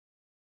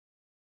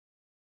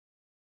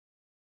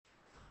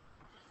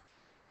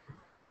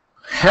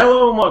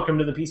Hello and welcome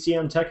to the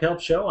PCM Tech Help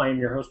Show. I am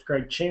your host,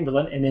 Greg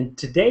Chamberlain, and in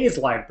today's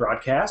live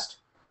broadcast,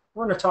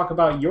 we're going to talk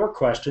about your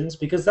questions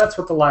because that's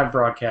what the live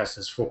broadcast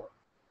is for.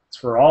 It's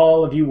for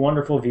all of you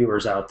wonderful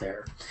viewers out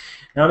there.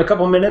 Now, in a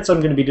couple of minutes, I'm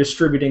going to be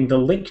distributing the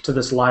link to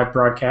this live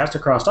broadcast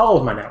across all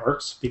of my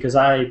networks because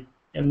I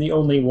am the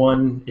only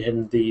one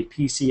in the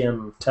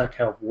PCM Tech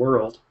Help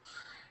world.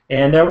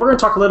 And we're going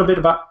to talk a little bit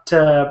about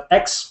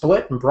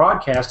Xsplit and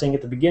broadcasting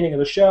at the beginning of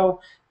the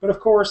show. But of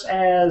course,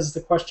 as the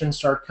questions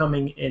start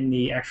coming in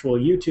the actual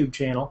YouTube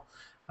channel,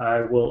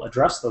 I will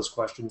address those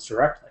questions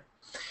directly.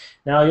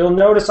 Now, you'll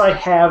notice I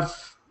have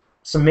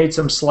made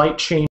some slight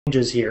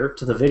changes here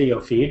to the video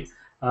feed.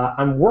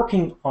 I'm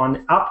working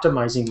on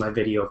optimizing my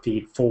video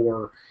feed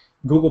for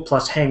Google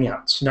Plus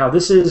Hangouts. Now,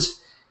 this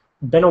has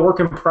been a work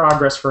in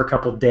progress for a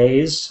couple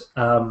days.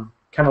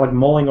 Kind of like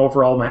mulling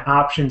over all my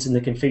options and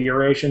the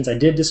configurations. I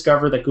did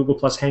discover that Google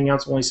Plus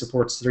Hangouts only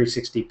supports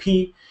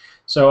 360p,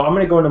 so I'm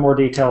going to go into more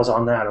details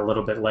on that a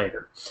little bit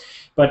later.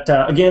 But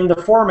again, the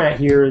format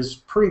here is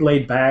pretty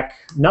laid back.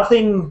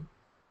 Nothing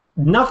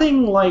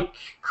like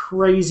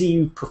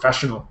crazy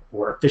professional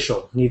or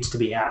official needs to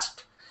be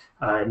asked.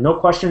 No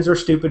questions are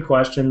stupid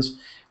questions.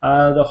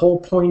 The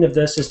whole point of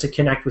this is to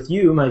connect with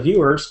you, my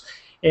viewers,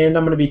 and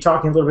I'm going to be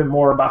talking a little bit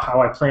more about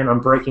how I plan on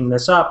breaking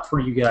this up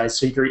for you guys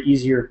so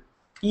you're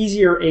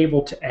easier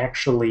able to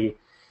actually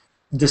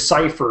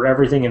decipher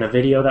everything in a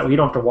video, that we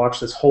don't have to watch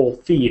this whole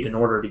feed in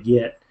order to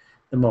get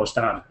the most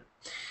out of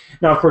it.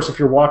 Now, of course, if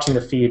you're watching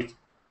the feed,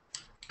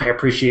 I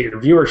appreciate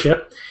your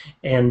viewership,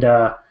 and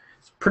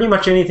pretty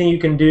much anything you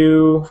can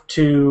do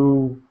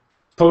to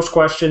post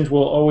questions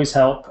will always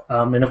help.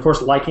 And of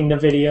course, liking the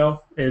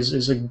video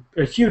is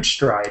a huge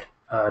stride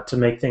to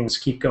make things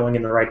keep going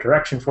in the right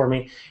direction for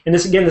me. And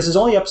this is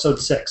only episode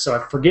 6, so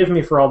forgive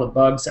me for all the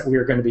bugs that we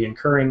are going to be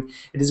incurring.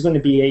 It is going to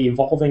be an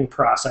evolving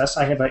process.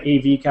 I have an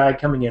AV guy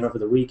coming in over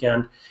the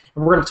weekend,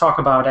 and we're going to talk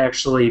about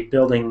actually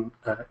building,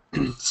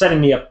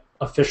 setting me up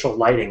official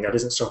lighting that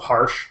isn't so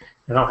harsh.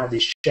 I don't have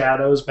these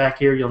shadows back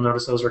here. You'll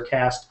notice those are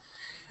cast.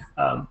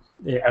 I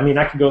mean,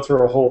 I could go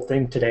through a whole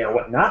thing today on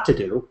what not to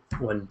do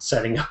when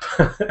setting up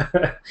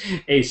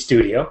a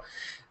studio.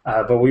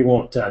 But we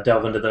won't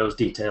delve into those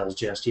details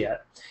just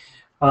yet.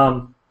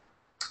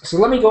 So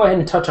let me go ahead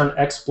and touch on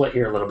Xsplit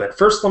here a little bit.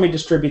 First, let me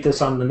distribute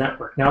this on the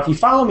network. Now, if you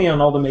follow me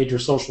on all the major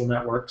social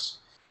networks,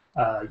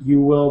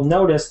 you will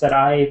notice that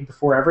I,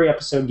 before every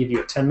episode, give you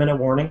a 10-minute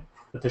warning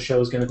that the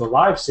show is going to go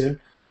live soon.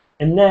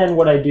 And then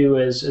what I do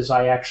is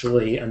I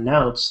actually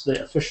announce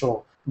the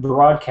official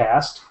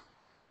broadcast.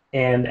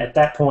 And at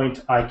that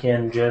point, I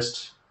can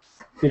just,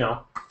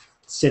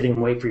 sit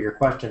and wait for your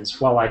questions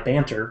while I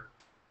banter.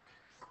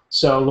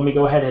 So let me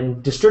go ahead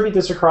and distribute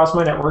this across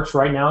my networks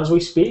right now as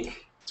we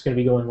speak. It's going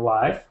to be going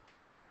live.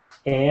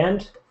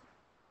 And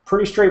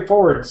pretty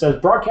straightforward. It says,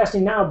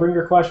 broadcasting now, bring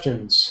your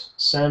questions.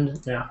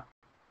 Send now.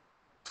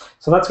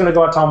 So that's going to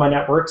go out to all my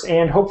networks,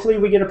 and hopefully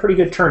we get a pretty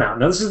good turnout.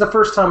 Now, this is the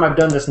first time I've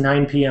done this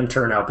 9 p.m.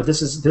 turnout, but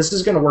this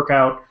is going to work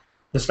out,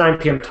 this 9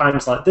 p.m. time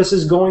slot. This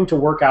is going to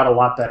work out a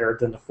lot better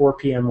than the 4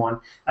 p.m.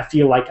 one. I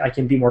feel like I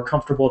can be more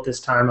comfortable at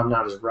this time. I'm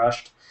not as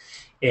rushed.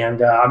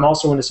 And I'm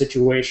also in a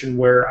situation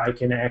where I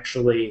can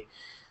actually,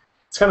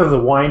 it's kind of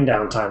the wind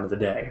down time of the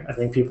day. I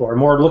think people are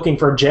more looking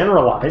for a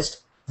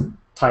generalized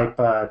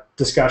type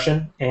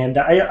discussion. And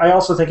I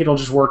also think it'll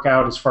just work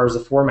out as far as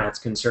the format's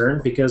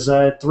concerned, because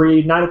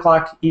 9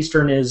 o'clock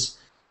Eastern is,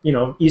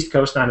 East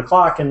Coast 9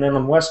 o'clock, and then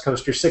on West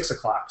Coast you're 6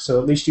 o'clock. So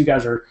at least you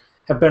guys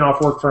have been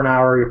off work for an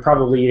hour. You're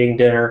probably eating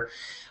dinner.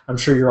 I'm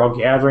sure you're all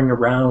gathering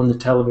around the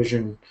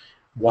television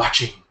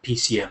watching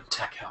PCM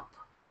Tech Help,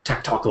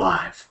 Tech Talk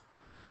Live.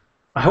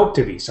 I hope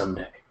to be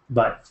someday,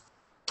 but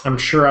I'm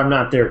sure I'm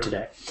not there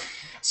today.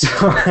 So,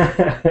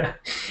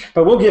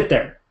 but we'll get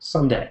there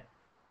someday.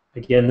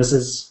 Again, this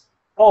is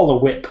all a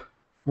whip.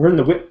 We're in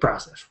the whip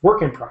process.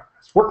 Work in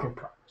progress, work in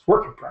progress,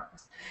 work in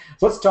progress.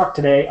 So let's talk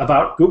today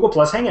about Google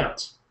Plus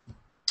Hangouts.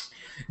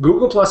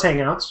 Google Plus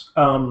Hangouts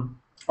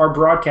are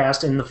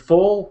broadcast in the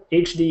full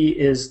HD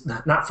is,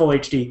 not full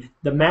HD,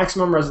 the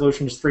maximum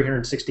resolution is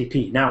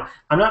 360p. Now,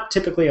 I'm not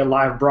typically a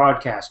live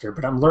broadcaster,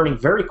 but I'm learning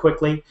very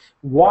quickly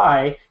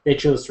why they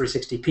chose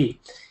 360p.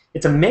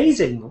 It's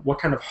amazing what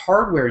kind of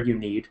hardware you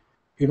need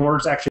in order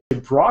to actually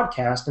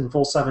broadcast in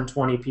full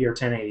 720p or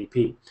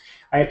 1080p.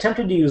 I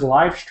attempted to use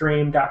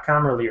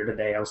livestream.com earlier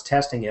today. I was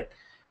testing it,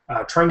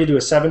 trying to do a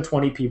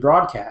 720p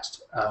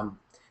broadcast.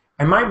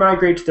 I might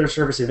migrate to their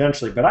service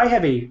eventually, but I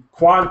have a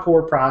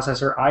quad-core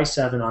processor,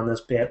 i7 on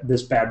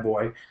this bad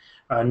boy,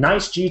 a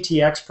nice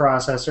GTX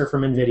processor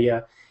from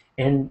NVIDIA,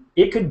 and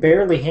it could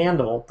barely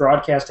handle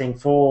broadcasting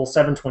full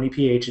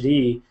 720p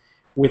HD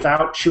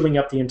without chewing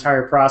up the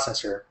entire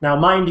processor. Now,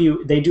 mind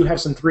you, they do have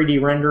some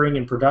 3D rendering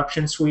and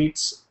production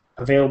suites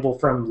available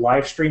from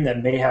Livestream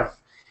that may have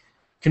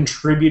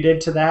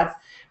contributed to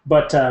that,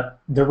 but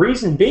the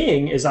reason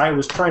being is I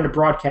was trying to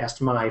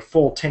broadcast my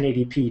full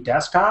 1080p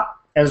desktop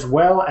as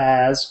well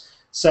as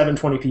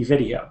 720p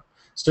video.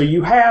 So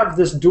you have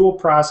this dual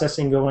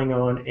processing going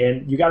on,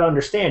 and you got to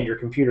understand your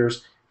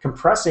computer's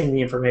compressing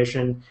the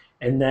information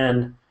and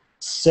then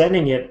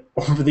sending it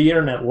over the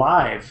internet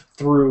live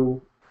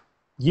through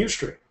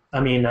Ustream.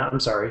 I'm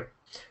sorry,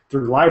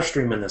 through live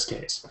stream in this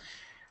case.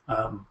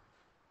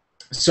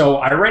 So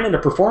I ran into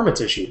performance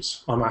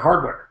issues on my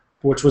hardware,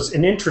 which was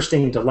an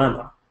interesting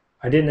dilemma.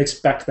 I didn't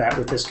expect that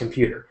with this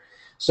computer.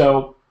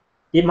 So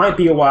it might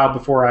be a while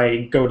before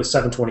I go to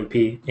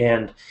 720p,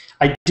 and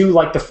I do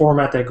like the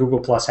format that Google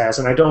Plus has,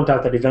 and I don't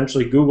doubt that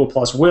eventually Google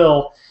Plus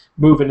will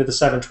move into the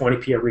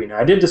 720p arena.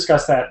 I did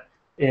discuss that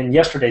in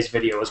yesterday's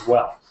video as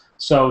well.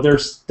 So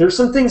there's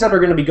some things that are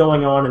going to be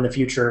going on in the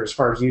future as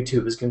far as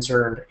YouTube is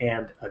concerned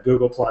and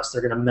Google Plus.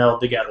 They're going to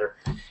meld together,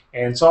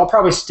 and so I'll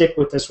probably stick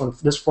with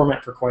this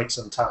format for quite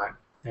some time,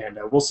 and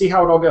we'll see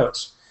how it all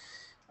goes.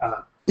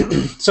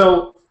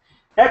 So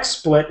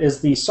Xsplit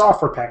is the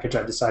software package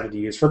I decided to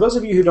use. For those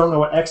of you who don't know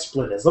what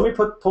Xsplit is, let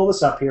me pull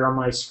this up here on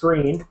my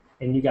screen,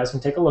 and you guys can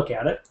take a look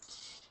at it.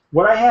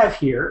 What I have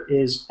here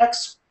is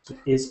Xsplit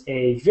is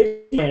a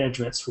video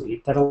management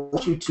suite that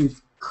allows you to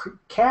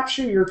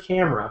capture your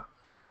camera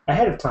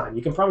ahead of time.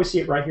 You can probably see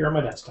it right here on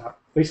my desktop.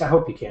 At least I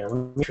hope you can. Let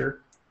me make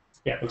sure.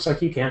 Yeah, it looks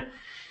like you can.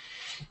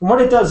 And what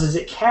it does is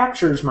it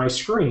captures my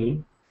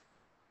screen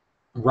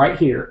right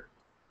here,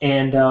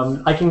 and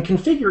I can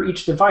configure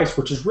each device,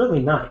 which is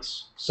really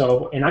nice.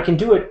 So, and I can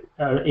do it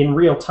in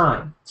real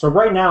time. So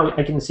right now,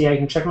 I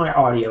can check my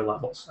audio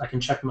levels. I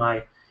can check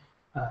my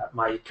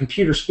my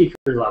computer speaker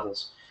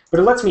levels. But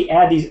it lets me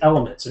add these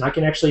elements, and I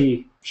can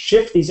actually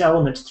shift these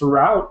elements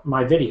throughout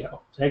my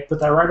video. So I put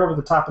that right over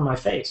the top of my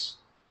face.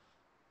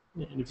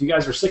 And if you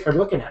guys are sick of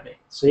looking at me,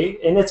 see?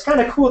 And it's kind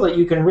of cool that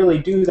you can really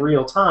do the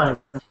real time.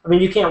 I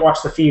mean, you can't watch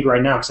the feed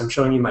right now because I'm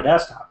showing you my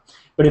desktop.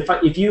 But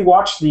if you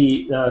watch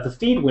the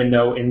feed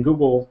window in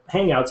Google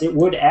Hangouts, it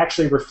would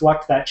actually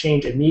reflect that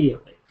change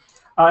immediately.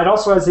 It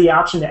also has the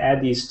option to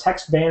add these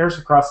text banners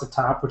across the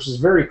top, which is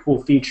a very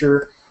cool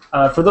feature.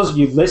 For those of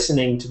you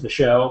listening to the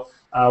show,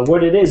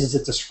 what it is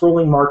it's a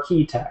scrolling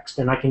marquee text,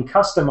 and I can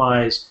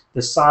customize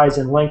the size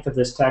and length of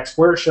this text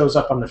where it shows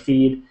up on the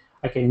feed.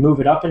 I can move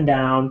it up and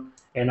down,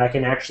 and I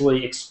can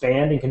actually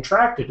expand and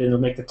contract it, and it'll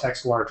make the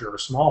text larger or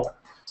smaller.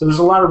 So there's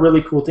a lot of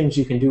really cool things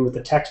you can do with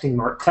the text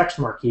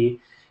marquee,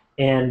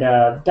 and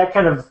that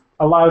kind of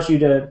allows you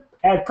to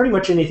add pretty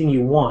much anything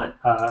you want.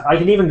 I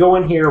can even go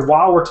in here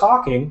while we're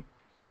talking,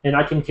 and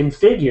I can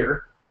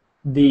configure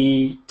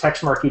the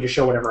text marquee to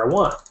show whatever I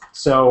want.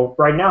 So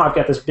right now I've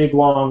got this big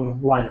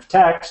long line of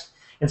text,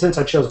 and since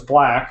I chose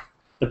black,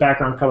 the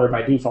background color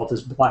by default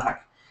is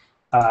black.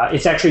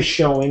 It's actually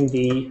showing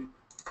the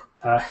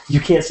you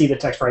can't see the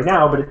text right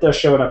now, but it does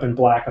show it up in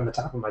black on the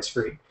top of my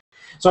screen.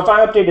 So if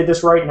I updated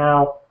this right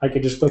now, I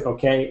could just click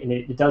OK, and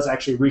it does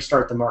actually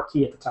restart the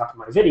marquee at the top of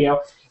my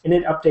video, and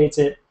it updates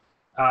it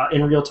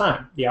in real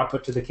time, the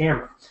output to the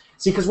camera.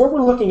 See, because what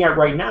we're looking at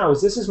right now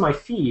is this is my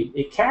feed.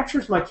 It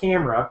captures my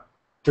camera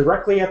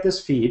directly at this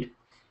feed,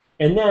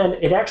 and then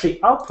it actually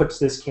outputs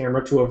this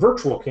camera to a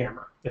virtual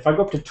camera. If I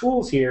go up to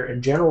Tools here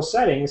and General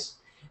Settings,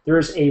 there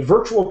is a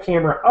virtual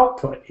camera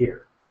output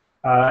here.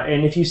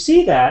 And if you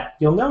see that,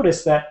 you'll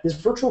notice that this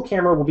virtual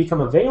camera will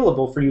become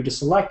available for you to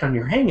select on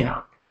your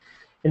Hangout.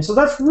 And so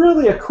that's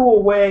really a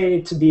cool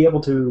way to be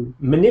able to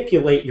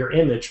manipulate your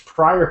image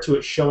prior to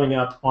it showing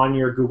up on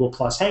your Google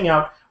Plus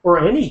Hangout or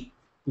any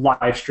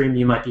live stream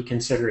you might be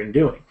considering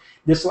doing.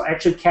 This will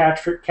actually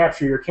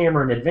capture your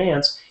camera in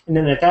advance, and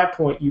then at that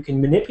point you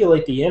can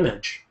manipulate the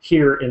image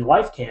here in in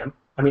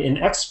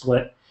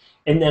XSplit,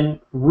 and then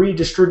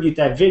redistribute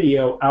that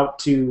video out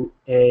to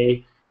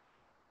a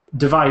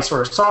device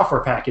or a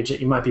software package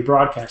that you might be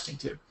broadcasting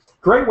to.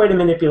 Great way to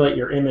manipulate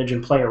your image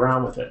and play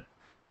around with it.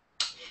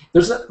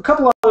 There's a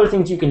couple of other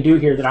things you can do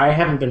here that I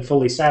haven't been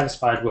fully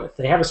satisfied with.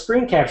 They have a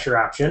screen capture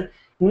option.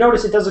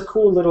 Notice it does a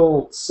cool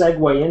little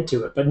segue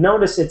into it, but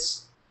notice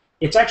it's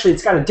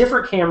got a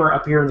different camera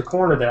up here in the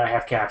corner that I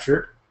have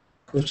captured,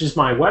 which is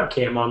my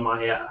webcam on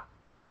my,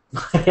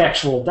 my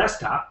actual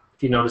desktop.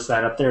 If you notice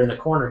that up there in the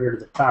corner here to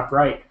the top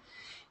right.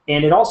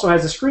 And it also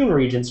has a screen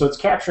region, so it's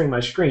capturing my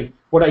screen.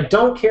 What I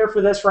don't care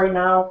for this right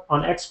now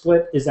on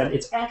XSplit is that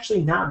it's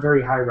actually not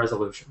very high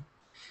resolution.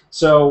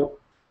 So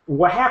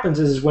what happens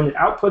is when it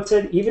outputs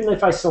it, even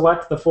if I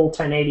select the full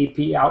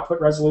 1080p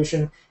output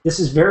resolution, this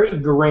is very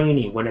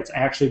grainy when it's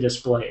actually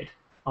displayed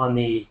on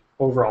the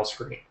overall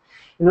screen.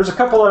 And there's a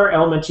couple other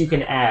elements you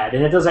can add,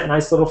 and it does that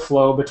nice little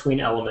flow between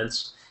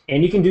elements.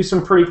 And you can do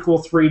some pretty cool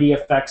 3D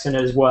effects in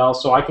it as well,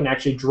 so I can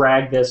actually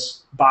drag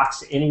this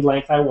box to any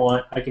length I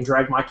want. I can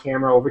drag my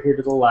camera over here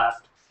to the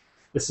left.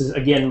 This is,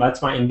 again,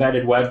 that's my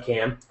embedded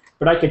webcam,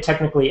 but I could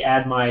technically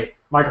add my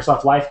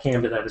Microsoft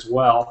LifeCam to that as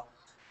well.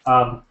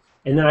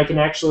 And then I can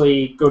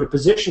actually go to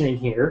positioning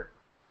here,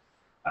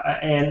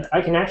 and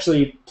I can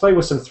actually play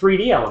with some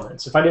 3D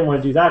elements. If I didn't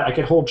want to do that, I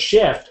could hold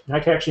Shift, and I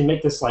could actually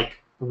make this like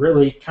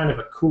really kind of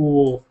a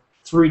cool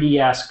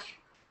 3D-esque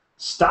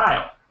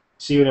style.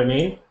 See what I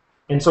mean?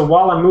 And so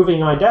while I'm moving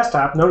my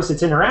desktop, notice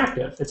it's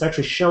interactive. It's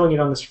actually showing it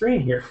on the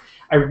screen here.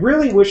 I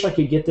really wish I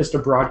could get this to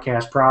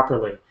broadcast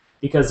properly,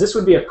 because this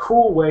would be a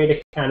cool way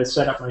to kind of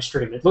set up my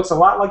stream. It looks a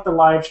lot like the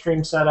live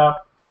stream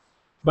setup,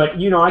 but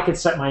you know, I could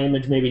set my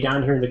image maybe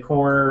down here in the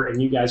corner,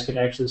 and you guys could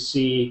actually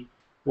see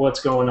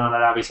what's going on.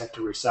 I'd obviously have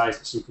to resize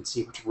it so you can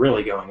see what's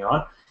really going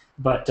on.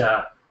 But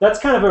that's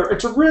kind of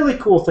it's a really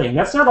cool thing.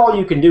 That's not all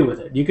you can do with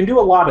it. You can do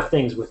a lot of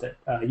things with it.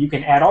 You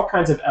can add all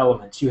kinds of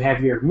elements. You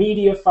have your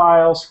media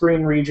file,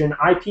 screen region,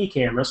 IP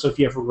camera. So if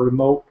you have a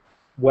remote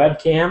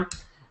webcam,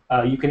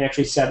 you can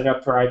actually set it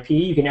up for IP.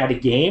 You can add a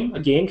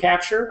game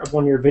capture of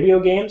one of your video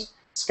games.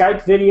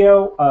 Skype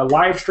video,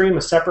 live stream,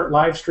 a separate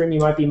live stream you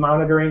might be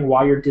monitoring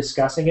while you're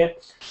discussing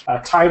it.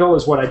 Title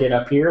is what I did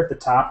up here at the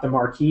top, the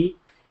marquee.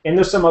 And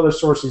there's some other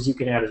sources you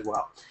can add as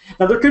well.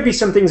 Now, there could be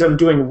some things I'm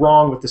doing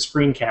wrong with the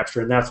screen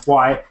capture, and that's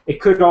why it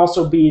could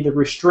also be the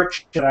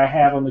restriction that I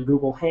have on the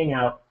Google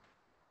Hangout.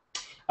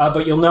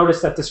 But you'll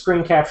notice that the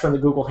screen capture on the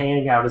Google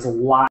Hangout is a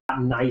lot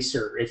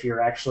nicer if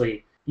you're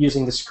actually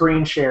using the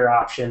screen share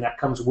option that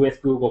comes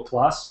with Google+.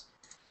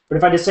 But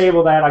if I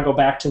disable that, I go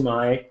back to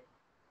my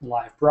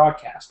live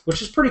broadcast,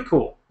 which is pretty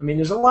cool. I mean,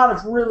 there's a lot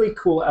of really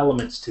cool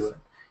elements to it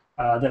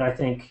that I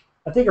think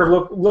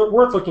are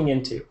worth looking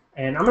into.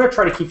 And I'm going to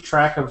try to keep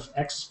track of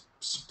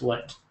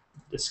Xsplit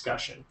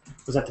discussion.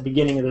 It was at the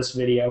beginning of this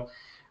video,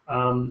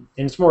 and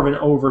it's more of an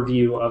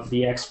overview of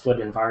the Xsplit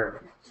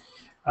environment.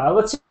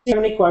 Let's see if we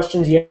have any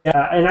questions. Yeah,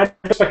 and I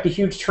expect a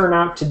huge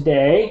turnout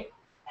today.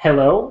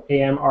 Hello,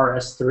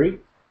 AMRS3.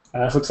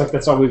 Looks like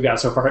that's all we've got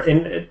so far.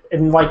 In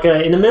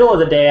the middle of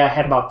the day, I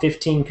had about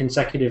 15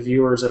 consecutive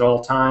viewers at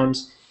all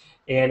times.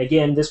 And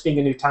again, this being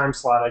a new time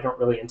slot, I don't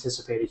really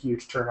anticipate a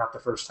huge turnout the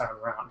first time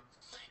around.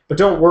 But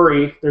don't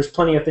worry, there's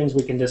plenty of things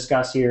we can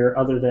discuss here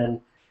other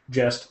than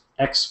just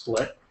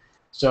Xsplit.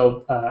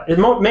 So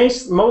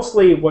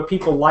mostly what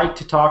people like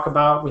to talk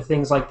about with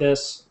things like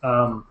this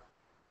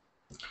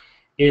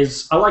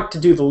is I like to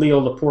do the Leo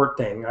Laporte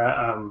thing.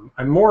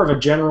 I'm more of a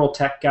general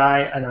tech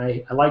guy, and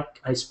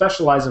I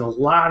specialize in a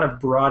lot of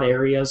broad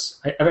areas.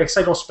 I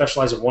don't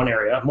specialize in one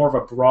area. I'm more of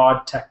a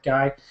broad tech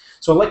guy.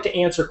 So I like to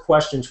answer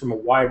questions from a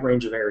wide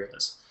range of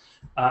areas.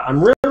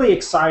 I'm really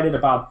excited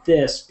about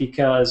this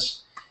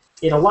because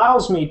it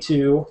allows me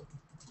to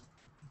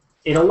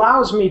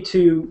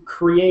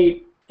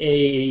create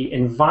an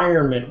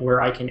environment where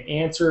I can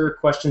answer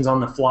questions on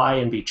the fly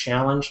and be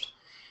challenged.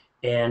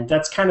 And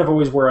that's kind of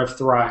always where I've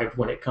thrived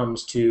when it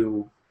comes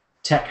to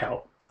tech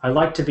help. I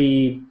like to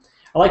be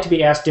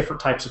asked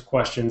different types of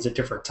questions at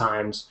different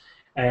times,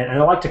 and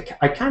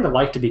I kind of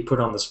like to be put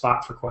on the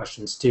spot for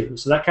questions too.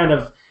 So that kind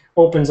of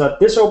opens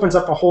up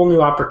a whole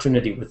new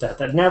opportunity with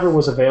that never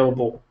was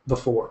available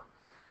before.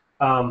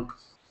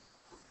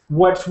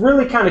 What's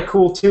really kind of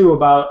cool too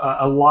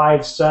about a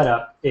live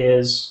setup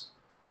is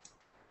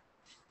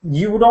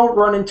you don't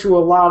run into a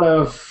lot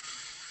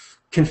of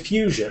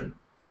confusion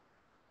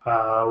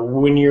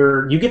when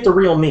you get the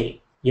real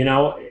me. You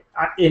know,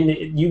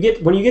 when you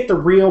get the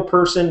real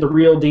person, the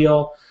real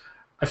deal.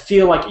 I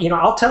feel like, you know,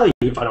 I'll tell you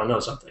if I don't know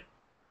something.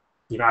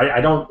 You know, I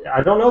don't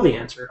know the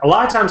answer. A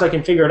lot of times I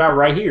can figure it out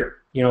right here.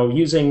 You know,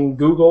 using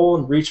Google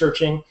and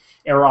researching,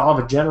 or I'll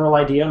have a general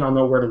idea and I'll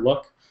know where to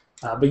look.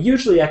 But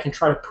usually I can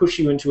try to push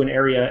you into an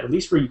area at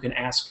least where you can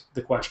ask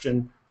the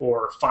question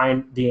or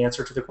find the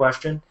answer to the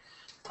question.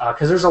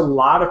 Because there's a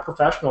lot of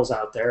professionals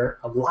out there,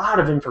 a lot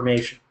of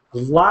information, a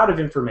lot of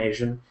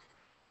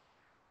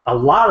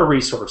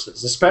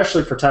resources,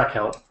 especially for tech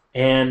help.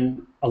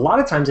 And a lot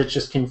of times it's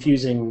just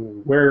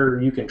confusing where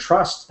you can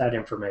trust that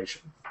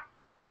information.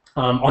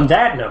 On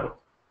that note,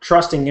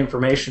 trusting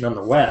information on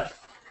the web.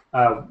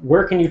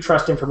 Where can you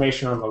trust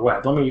information on the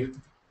web?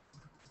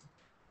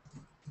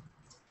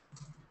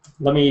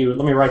 Let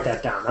me write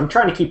that down. I'm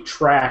trying to keep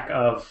track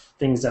of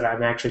things that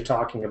I'm actually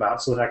talking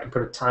about so that I can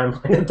put a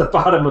timeline at the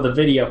bottom of the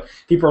video.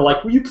 People are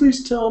like, will you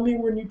please tell me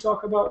when you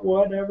talk about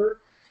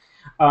whatever?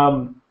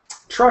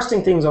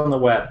 Trusting things on the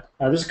web.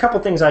 There's a couple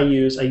things I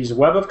use. I use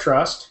Web of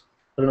Trust.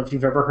 I don't know if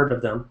you've ever heard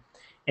of them.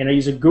 And I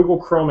use a Google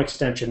Chrome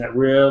extension that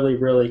really,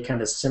 really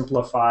kind of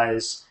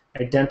simplifies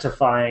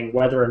identifying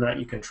whether or not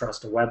you can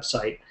trust a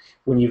website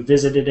when you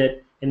visited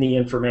it and the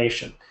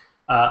information.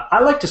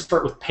 I like to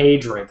start with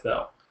PageRank,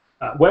 though.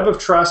 Web of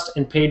Trust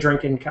and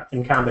PageRank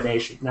in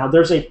combination. Now,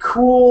 there's a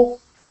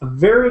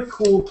very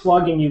cool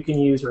plugin you can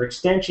use or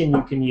extension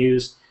you can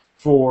use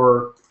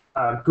for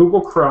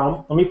Google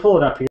Chrome. Let me pull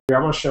it up here. I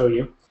want to show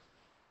you.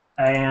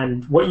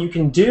 And what you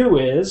can do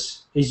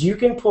is you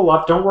can pull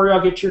up. Don't worry,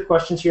 I'll get to your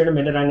questions here in a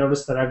minute. I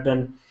noticed that I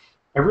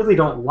really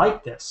don't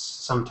like this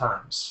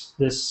sometimes.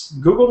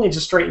 Google needs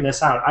to straighten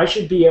this out. I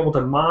should be able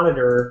to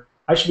monitor.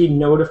 I should be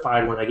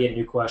notified when I get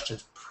new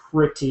questions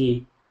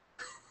pretty.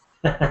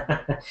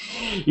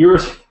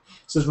 This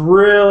is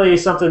really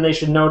something they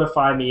should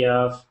notify me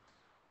of.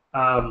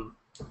 Wow,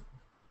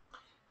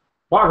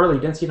 really?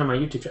 Didn't see it on my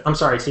YouTube channel. I'm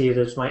sorry, see,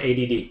 there's my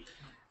ADD.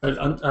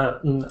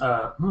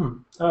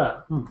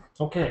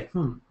 Okay.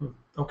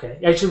 Okay.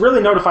 It should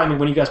really notify me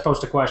when you guys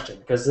post a question,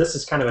 because this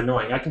is kind of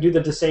annoying. I can do the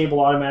disable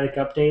automatic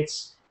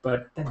updates,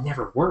 but that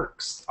never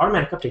works.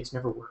 Automatic updates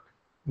never work.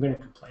 I'm going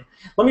to complain.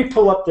 Let me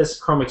pull up this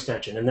Chrome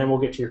extension, and then we'll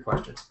get to your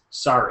questions.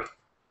 Sorry.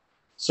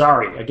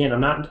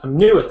 Again, I'm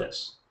new at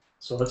this.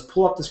 So let's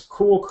pull up this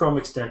cool Chrome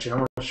extension. I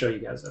want to show you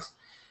guys this.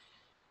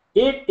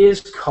 It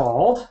is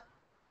called,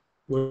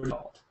 what is it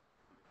called?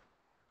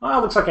 Well,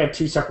 it looks like I have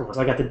two separate ones.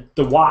 I got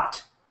the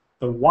Watt,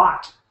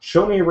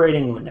 show me a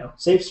rating window,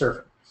 safe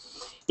surfing.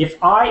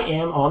 If I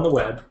am on the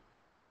web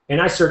and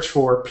I search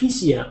for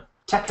PCM,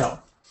 tech help,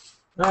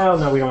 well,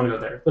 no, we don't want to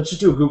go there. Let's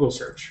just do a Google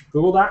search,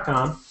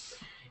 google.com,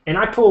 and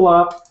I pull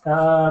up,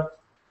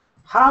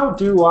 how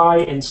do I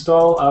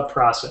install a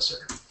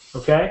processor,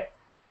 okay?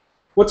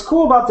 What's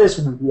cool about this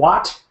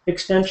Watt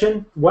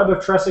extension, Web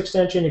of Trust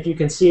extension, if you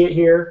can see it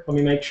here, let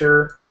me make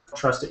sure, I don't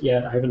trust it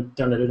yet, I haven't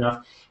done it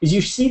enough, is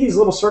you see these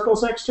little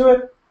circles next to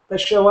it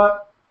that show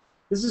up?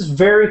 This is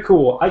very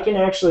cool. I can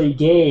actually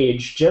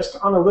gauge just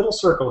on a little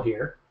circle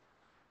here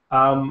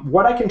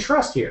what I can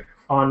trust here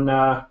on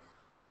a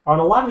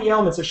lot of the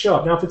elements that show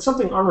up. Now, if it's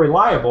something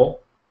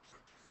unreliable,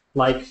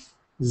 like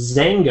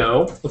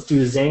Zango, let's do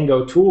the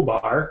Zango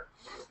toolbar.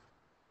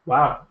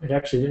 Wow, it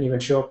actually didn't even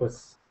show up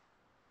with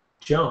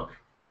junk.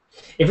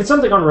 If it's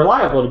something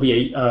unreliable, it'll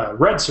be a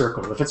red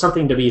circle. If it's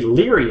something to be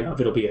leery of,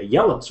 it'll be a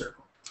yellow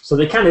circle. So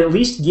they kind of at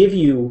least give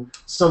you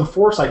some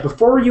foresight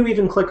before you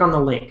even click on the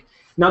link.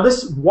 Now,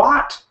 this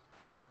Watt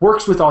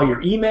works with all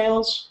your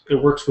emails. It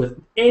works with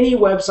any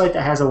website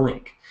that has a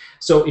link.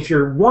 So if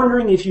you're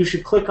wondering if you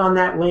should click on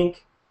that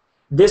link,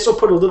 this will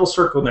put a little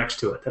circle next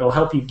to it that'll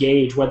help you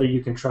gauge whether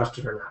you can trust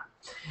it or not.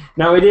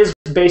 Now, it is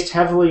based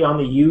heavily on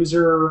the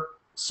user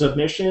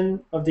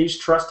submission of these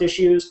trust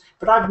issues,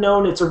 but I've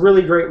known it's a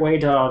really great way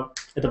to,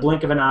 at the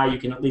blink of an eye, you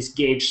can at least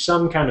gauge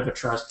some kind of a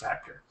trust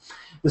factor.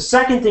 The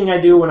second thing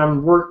I do when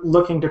I'm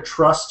looking to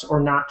trust or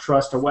not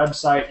trust a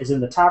website is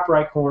in the top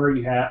right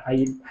corner.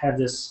 I have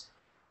this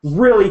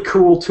really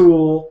cool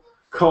tool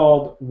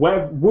called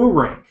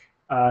Woorank.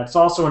 It's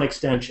also an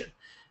extension.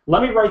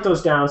 Let me write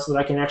those down so that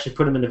I can actually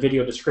put them in the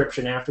video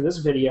description after this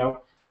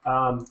video.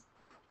 The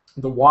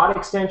Watt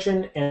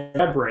extension and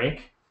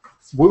Woorank,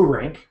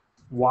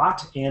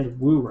 Watt and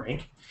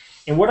Woorank.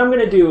 And what I'm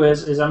going to do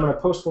is I'm going to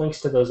post links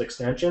to those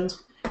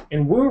extensions.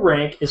 And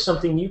Woorank is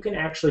something you can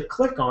actually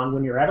click on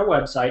when you're at a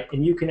website,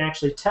 and you can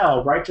actually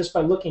tell, right just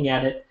by looking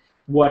at it,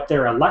 what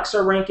their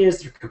Alexa rank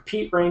is, their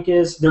compete rank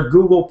is, their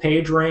Google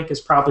page rank is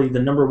probably the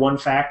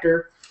 #1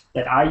 factor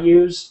that I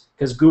use,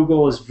 because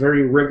Google is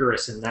very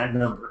rigorous in that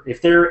number.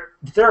 If they're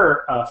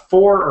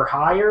 4 or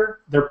higher,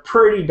 they're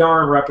pretty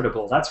darn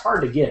reputable. That's hard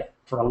to get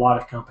for a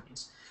lot of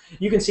companies.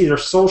 You can see their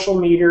social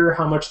meter,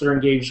 how much they're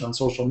engaged on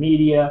social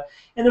media,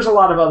 and there's a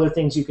lot of other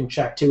things you can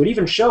check too. It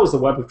even shows the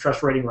Web of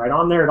Trust rating right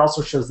on there. It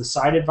also shows the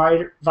Site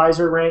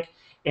Advisor rank,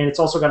 and it's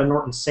also got a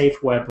Norton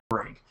Safe Web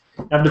rank.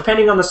 Now,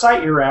 depending on the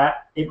site you're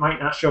at, it might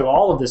not show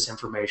all of this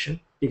information,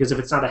 because if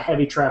it's not a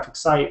heavy traffic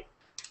site,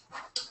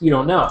 you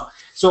don't know.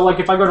 So like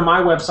if I go to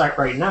my website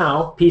right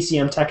now,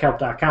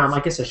 PCMTechHelp.com, I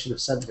guess I should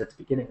have said that at the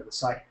beginning of the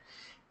site.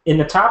 In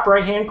the top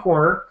right-hand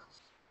corner,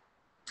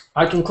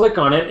 I can click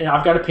on it, and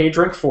I've got a page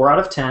rank 4 out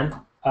of 10.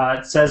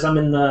 It says I'm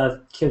in the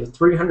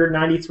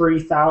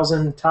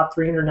 393,000, top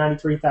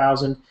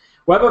 393,000.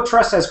 Web of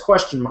Trust has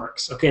question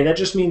marks. Okay, that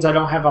just means I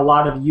don't have a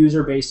lot of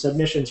user-based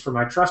submissions for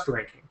my trust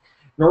ranking.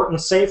 Norton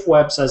Safe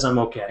Web says I'm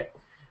okay.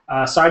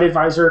 Site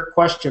Advisor,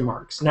 question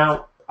marks.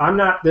 Now, I'm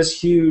not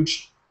this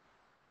huge,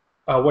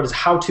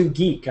 how-to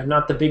geek. I'm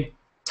not the big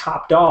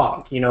top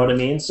dog, you know what I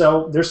mean?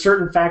 So there's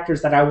certain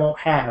factors that I won't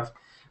have,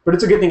 but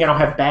it's a good thing I don't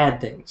have bad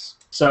things.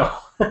 So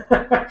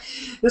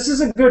this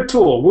is a good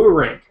tool,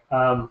 Woorank.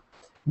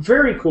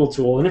 Very cool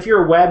tool, and if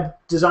you're a web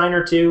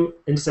designer too,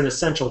 it's an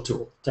essential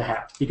tool to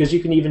have, because you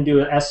can even do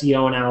an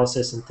SEO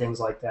analysis and things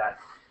like that,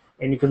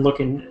 and you can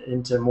look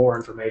into more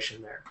information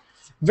there.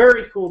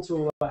 Very cool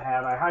tool to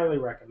have. I highly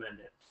recommend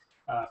it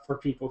for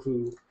people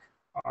who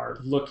are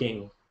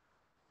looking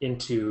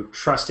into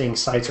trusting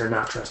sites or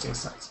not trusting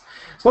sites.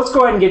 So let's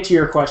go ahead and get to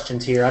your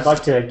questions here. I'd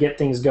like to get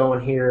things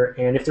going here,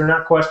 and if they're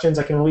not questions,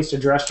 I can at least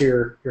address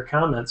your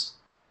comments.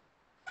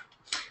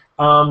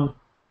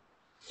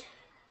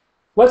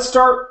 Let's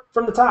start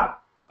from the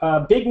top.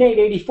 Big Nate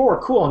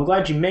 84, cool, I'm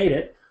glad you made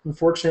it.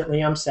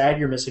 Unfortunately, I'm sad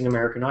you're missing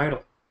American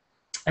Idol.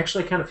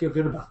 Actually, I kind of feel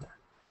good about that.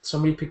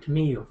 Somebody picked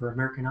me over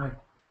American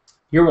Idol.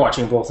 You're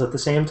watching both at the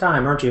same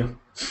time, aren't you?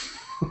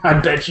 I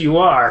bet you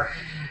are.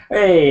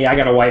 Hey, I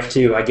got a wife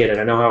too, I get it,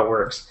 I know how it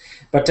works.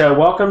 But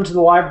welcome to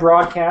the live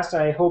broadcast.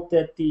 I hope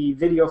that the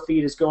video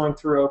feed is going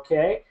through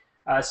okay.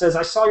 It says,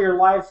 I saw your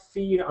live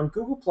feed on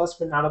Google+,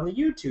 but not on the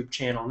YouTube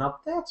channel. Now,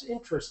 that's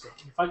interesting.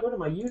 If I go to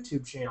my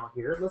YouTube channel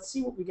here, let's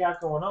see what we got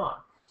going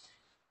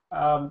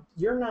on.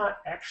 You're not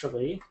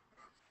actually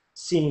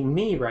seeing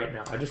me right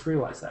now. I just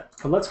realized that.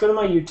 But let's go to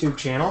my YouTube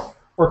channel,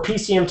 or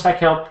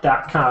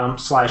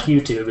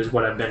PCMTechHelp.com/YouTube is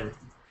what I've been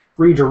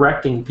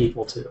redirecting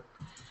people to.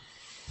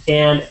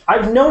 And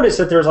I've noticed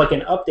that there's like an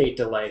update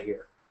delay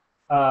here.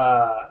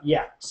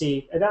 Yeah,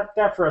 see,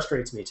 that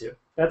frustrates me too.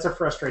 That's a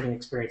frustrating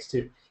experience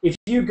too. If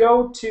you're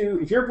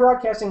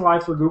broadcasting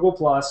live for Google+,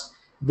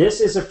 this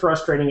is a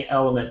frustrating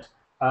element.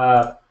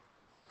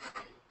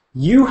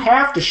 You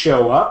have to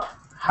show up.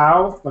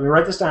 Let me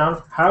write this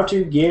down. How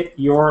to get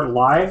your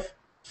live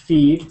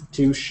feed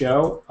to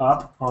show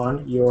up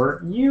on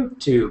your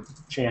YouTube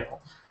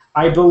channel.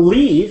 I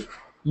believe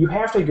you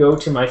have to go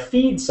to my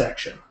feed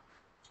section.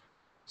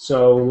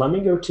 So let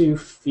me go to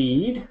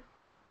feed.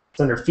 It's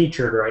under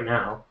featured right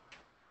now.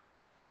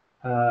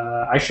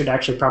 I should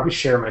actually probably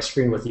share my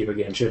screen with you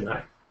again, shouldn't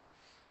I?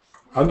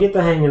 I'll get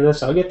the hang of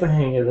this. I'll get the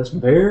hang of this.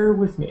 Bear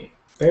with me.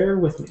 Bear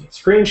with me.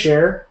 Screen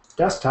share,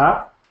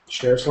 desktop,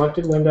 share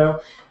selected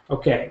window.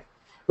 Okay.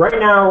 Right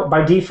now,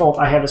 by default,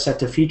 I have it set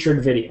to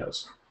featured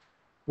videos.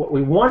 What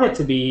we want it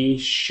to be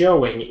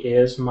showing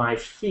is my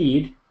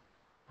feed.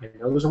 I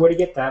know there's a way to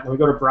get that. Let me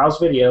go to browse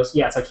videos.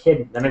 Yeah, it's like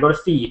hidden. Then I go to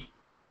feed.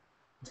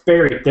 It's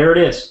buried. There it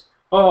is.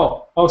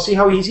 Oh, see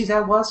how easy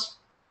that was?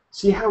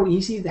 See how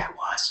easy that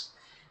was?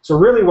 So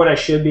really what I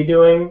should be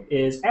doing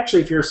is,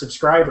 actually if you're a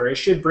subscriber, it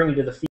should bring you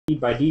to the feed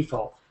by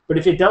default. But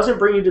if it doesn't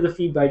bring you to the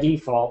feed by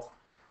default,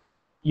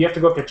 you have to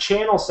go up to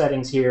channel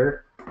settings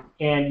here,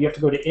 and you have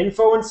to go to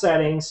info and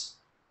settings,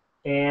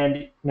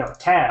 and no,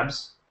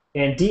 tabs,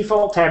 and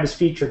default tab is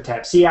featured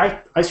tab. See,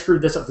 I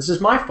screwed this up. This is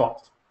my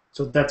fault.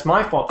 So that's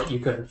my fault that you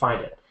couldn't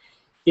find it.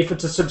 If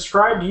it's a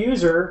subscribed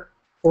user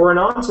or an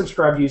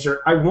unsubscribed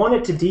user, I want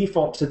it to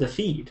default to the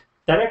feed.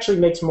 That actually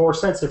makes more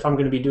sense if I'm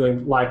going to be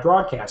doing live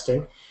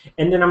broadcasting.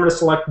 And then I'm going to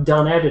select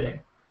Done Editing.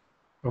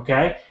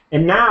 Okay?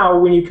 And now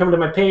when you come to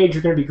my page,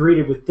 you're going to be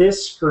greeted with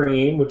this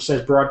screen, which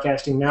says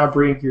Broadcasting Now,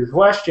 bring your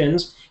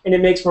questions. And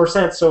it makes more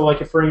sense. So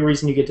like if for any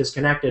reason you get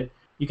disconnected,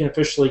 you can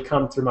officially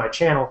come through my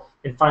channel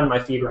and find my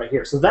feed right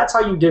here. So that's how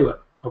you do it.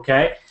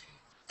 Okay?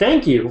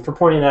 Thank you for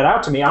pointing that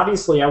out to me.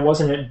 Obviously, I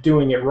wasn't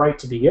doing it right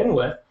to begin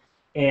with.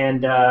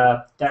 And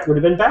that would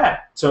have been bad.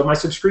 So my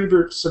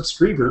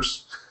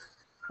subscribers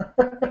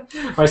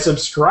my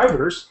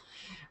subscribers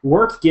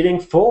weren't getting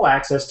full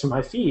access to my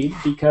feed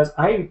because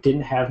I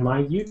didn't have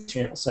my YouTube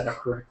channel set up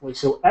correctly.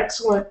 So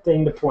excellent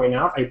thing to point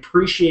out. I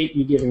appreciate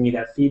you giving me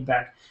that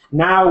feedback.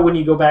 Now when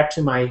you go back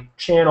to my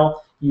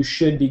channel, you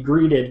should be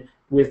greeted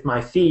with my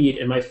feed,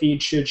 and my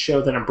feed should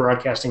show that I'm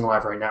broadcasting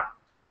live right now.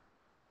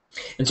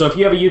 And so if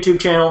you have a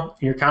YouTube channel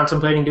and you're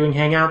contemplating doing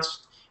Hangouts,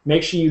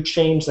 make sure you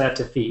change that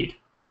to feed.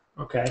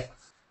 Okay?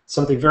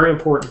 Something very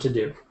important to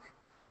do.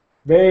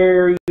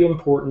 Very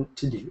important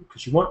to do,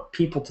 because you want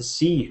people to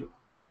see you.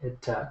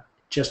 It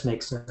just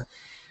makes sense.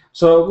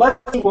 So let's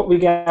see what we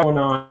got going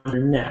on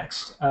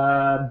next.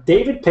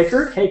 David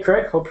Pickard. Hey,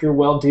 Craig. Hope you're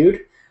well,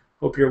 dude.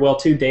 Hope you're well,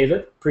 too,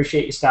 David.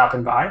 Appreciate you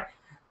stopping by.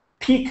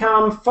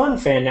 PCOM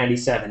FunFan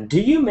 97. Do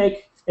you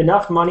make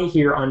enough money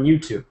here on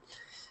YouTube?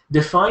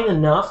 Define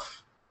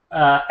enough.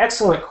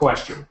 Excellent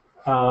question.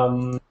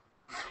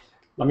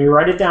 Let me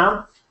write it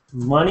down.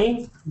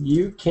 Money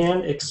you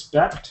can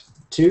expect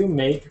to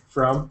make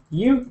from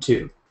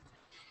YouTube.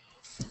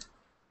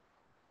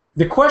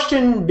 The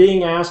question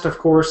being asked, of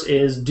course,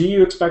 is, do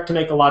you expect to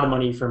make a lot of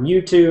money from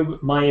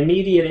YouTube? My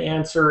immediate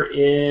answer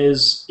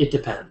is, it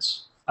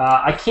depends.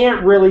 I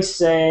can't really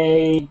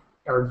say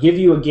or give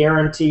you a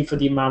guarantee for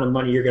the amount of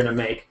money you're going to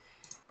make.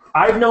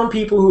 I've known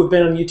people who have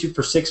been on YouTube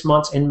for 6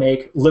 months and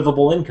make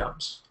livable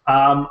incomes.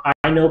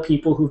 I know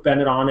people who've been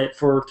on it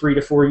for 3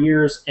 to 4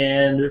 years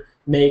and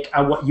make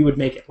what you would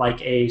make like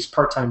a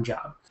part-time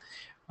job.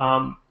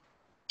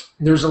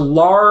 There's a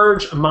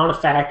large amount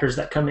of factors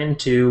that come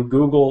into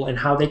Google and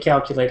how they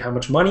calculate how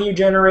much money you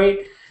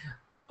generate.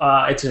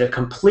 It's a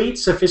complete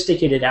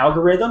sophisticated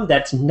algorithm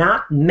that's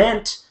not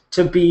meant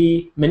to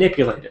be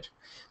manipulated,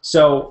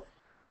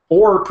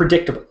 or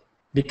predictable.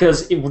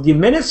 Because the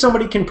minute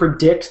somebody can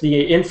predict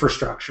the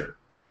infrastructure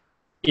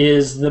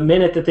is the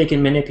minute that they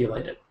can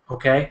manipulate it.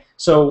 Okay?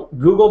 So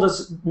Google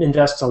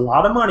invests a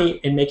lot of money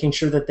in making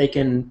sure that they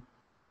can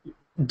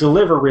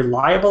deliver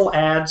reliable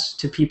ads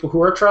to people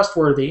who are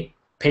trustworthy,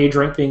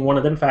 PageRank being one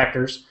of them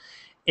factors,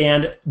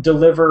 and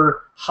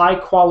deliver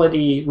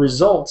high-quality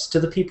results to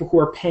the people who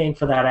are paying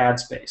for that ad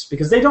space.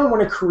 Because they don't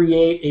want to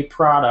create a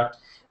product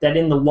that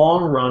in the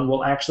long run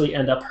will actually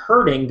end up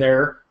hurting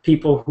their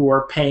people who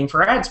are paying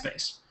for ad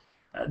space.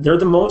 They're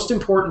the most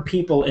important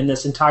people in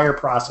this entire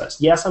process.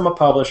 Yes, I'm a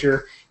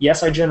publisher.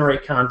 Yes, I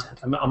generate content.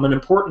 I'm an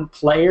important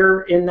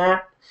player in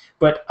that,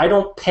 but I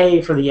don't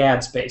pay for the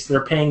ad space.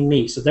 They're paying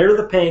me. So they're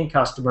the paying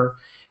customer.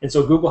 And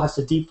so Google has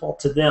to default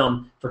to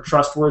them for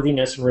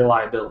trustworthiness and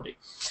reliability.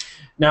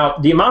 Now,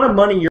 the amount of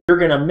money you're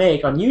going to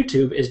make on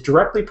YouTube is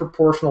directly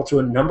proportional to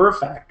a number of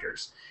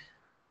factors,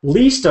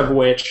 least of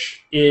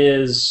which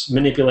is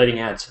manipulating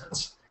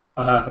AdSense.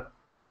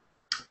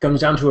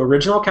 Comes down to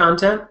original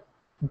content,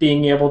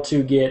 being able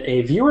to get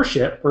a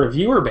viewership or a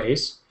viewer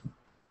base,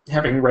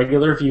 having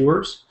regular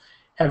viewers,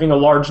 having a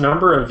large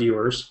number of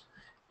viewers,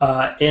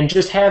 and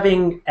just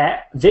having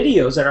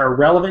videos that are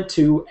relevant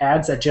to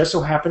ads that just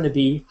so happen to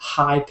be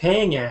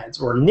high-paying ads,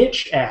 or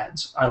niche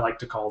ads, I like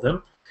to call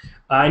them.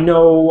 I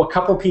know a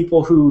couple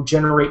people who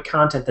generate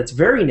content that's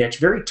very niche,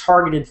 very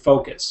targeted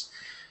focus.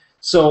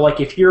 So like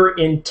if you're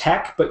in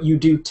tech, but you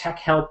do tech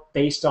help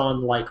based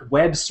on like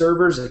web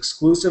servers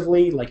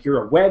exclusively, like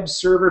you're a web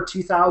server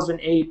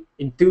 2008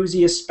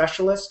 enthusiast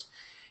specialist,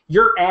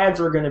 your ads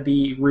are going to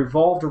be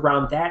revolved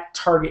around that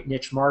target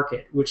niche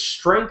market, which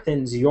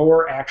strengthens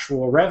your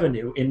actual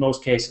revenue in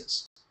most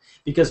cases.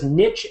 Because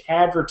niche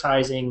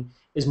advertising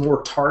is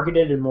more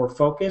targeted and more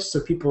focused,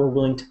 so people are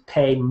willing to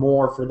pay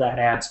more for that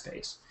ad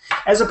space,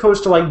 as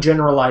opposed to like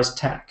generalized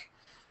tech.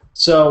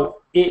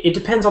 So it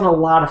depends on a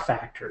lot of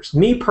factors.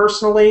 Me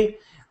personally,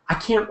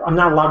 I'm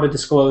not allowed to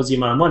disclose the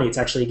amount of money. It's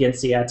actually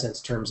against the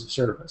AdSense terms of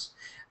service.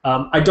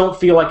 I don't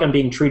feel like I'm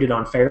being treated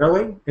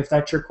unfairly, if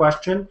that's your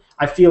question.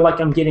 I feel like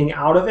I'm getting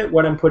out of it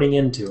what I'm putting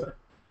into it.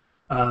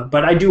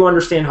 But I do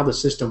understand how the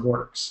system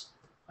works.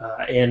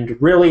 And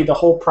really, the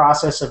whole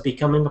process of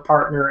becoming a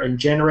partner and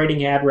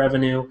generating ad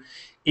revenue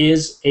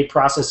is a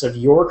process of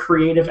your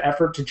creative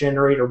effort to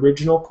generate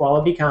original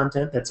quality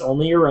content that's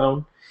only your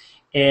own.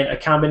 And a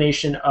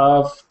combination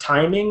of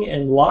timing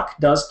and luck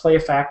does play a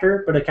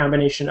factor, but a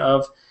combination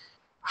of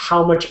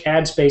how much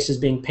ad space is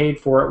being paid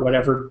for at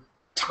whatever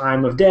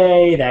time of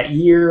day, that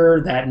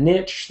year, that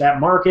niche, that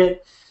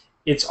market.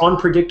 It's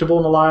unpredictable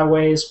in a lot of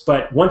ways,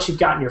 but once you've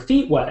gotten your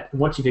feet wet, and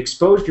once you've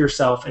exposed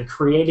yourself and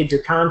created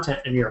your content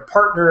and you're a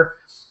partner,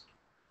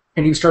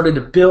 and you started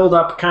to build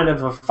up kind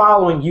of a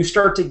following, you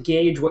start to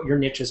gauge what your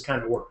niche is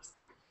kind of worth.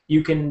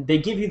 They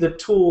give you the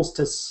tools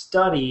to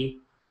study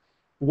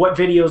what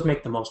videos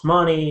make the most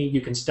money. You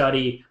can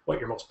study what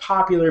your most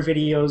popular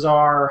videos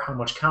are, how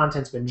much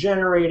content's been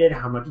generated,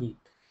 how many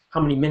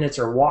minutes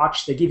are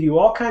watched. They give you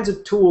all kinds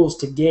of tools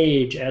to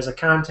gauge as a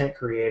content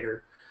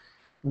creator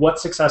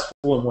what's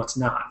successful and what's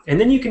not. And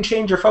then you can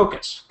change your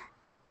focus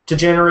to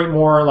generate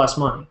more or less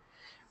money.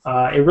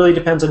 It really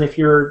depends on if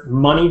you're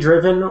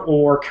money-driven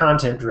or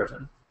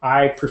content-driven.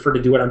 I prefer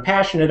to do what I'm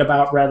passionate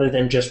about rather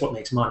than just what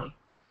makes money.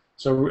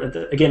 So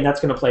again,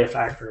 that's going to play a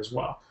factor as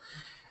well.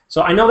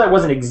 So I know that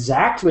wasn't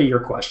exactly your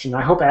question.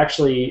 I hope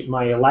actually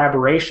my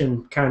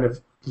elaboration kind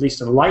of at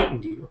least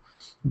enlightened you.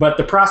 But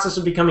the process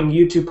of becoming a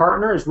YouTube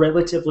partner is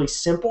relatively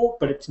simple,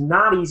 but it's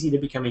not easy to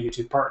become a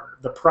YouTube partner.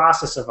 The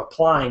process of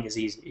applying is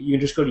easy. You can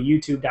just go to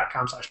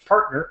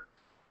youtube.com/partner,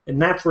 and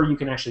that's where you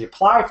can actually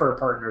apply for a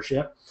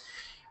partnership.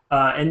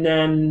 And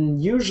then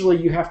usually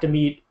you have to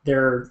meet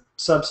their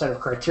subset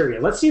of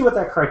criteria. Let's see what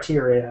that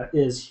criteria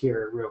is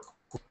here real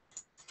quick.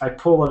 If I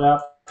pull it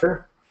up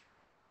here,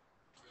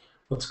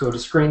 let's go to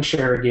screen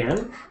share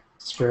again,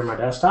 share my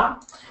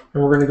desktop,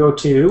 and we're going to go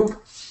to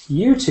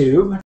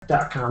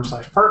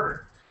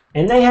youtube.com/partner.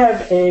 And they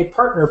have a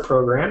partner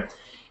program.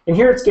 And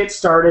here it's Get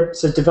Started. It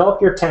says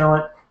develop your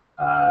talent.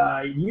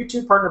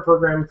 YouTube partner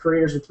program,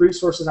 creators with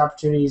resources,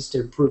 opportunities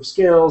to improve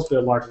skills,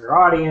 build larger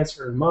audience,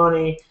 earn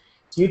money.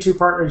 YouTube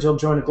partners, you'll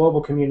join a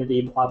global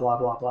community, blah, blah,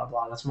 blah, blah,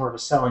 blah. That's more of a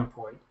selling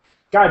point.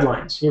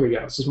 Guidelines. Here we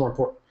go. This is more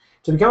important.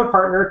 To become a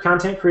partner,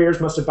 content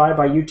creators must abide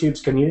by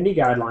YouTube's community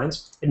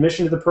guidelines.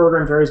 Admission to the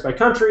program varies by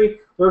country.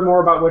 Learn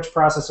more about which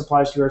process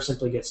applies to you or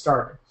simply get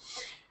started.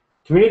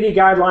 Community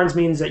guidelines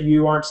means that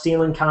you aren't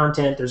stealing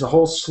content. There's a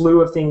whole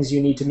slew of things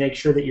you need to make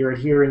sure that you're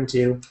adhering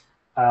to,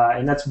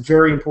 and that's a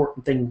very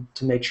important thing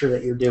to make sure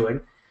that you're doing.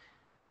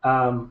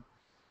 And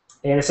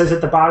it says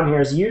at the bottom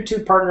here, as a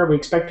YouTube partner, we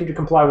expect you to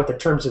comply with the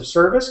terms of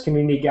service,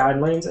 community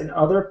guidelines, and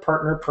other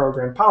partner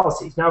program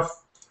policies. Now, if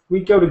we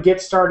go to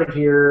Get Started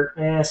here,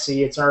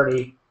 see, it's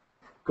already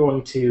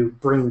going to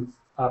bring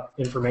up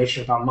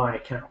information about my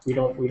account. We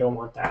don't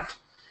want that.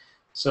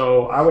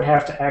 So I would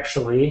have to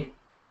actually...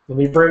 Let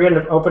me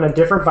open a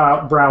different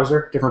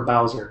browser. We've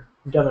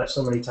done that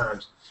so many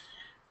times.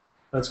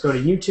 Let's go to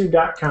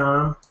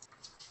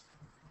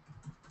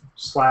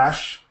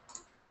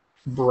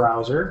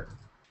youtube.com/browser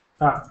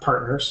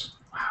partners.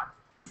 Wow.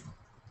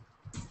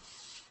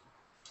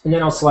 And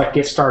then I'll select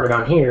Get Started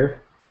on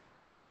here.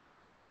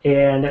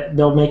 And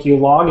they'll make you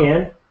log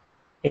in.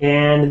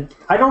 And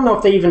I don't know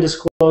if they even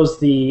disclose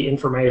the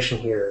information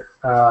here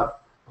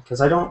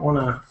because I don't want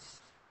to...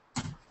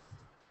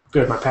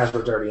 Good, my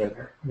password's already in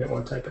there. I didn't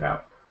want to type it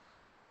out.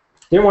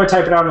 Didn't want to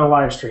type it out in a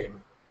live stream.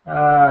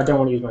 I don't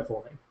want to use my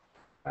full name.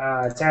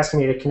 It's asking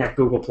me to connect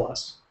Google+.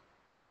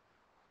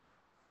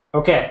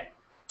 Okay.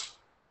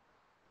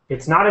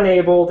 It's not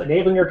enabled.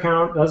 Enabling your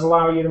account does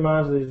allow you to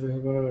blah, blah,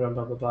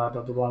 blah, blah, blah,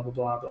 blah,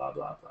 blah, blah, blah,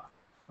 blah.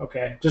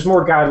 Okay, just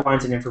more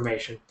guidelines and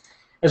information.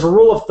 As a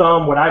rule of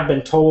thumb, what I've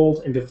been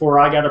told, and before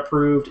I got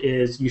approved,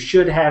 is you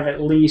should have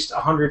at least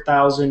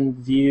 100,000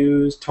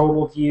 views,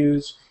 total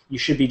views. You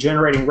should be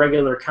generating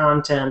regular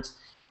content,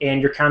 and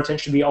your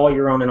content should be all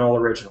your own and all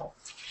original.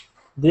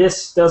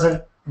 This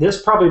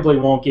probably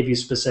won't give you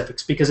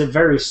specifics because it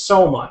varies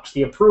so much.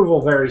 The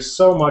approval varies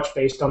so much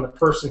based on the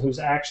person who's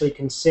actually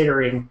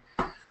considering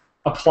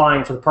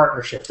applying for the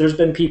partnership. There's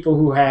been people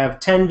who have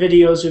 10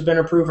 videos who've been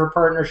approved for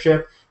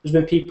partnership. There's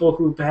been people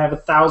who have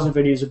 1,000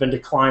 videos who've been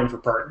declined for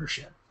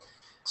partnership.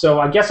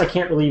 So I guess I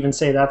can't really even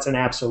say that's an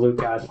absolute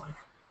guideline.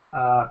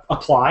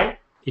 Apply.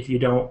 If you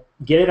don't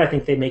get it, I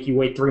think they make you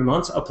wait 3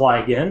 months, apply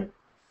again.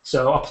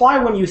 So apply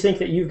when you think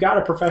that you've got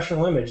a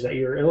professional image that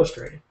you're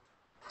illustrating.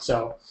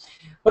 So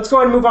let's go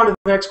ahead and move on to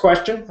the next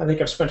question. I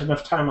think I've spent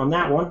enough time on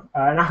that one,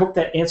 and I hope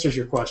that answers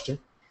your question.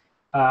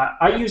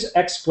 I use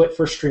Xsplit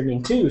for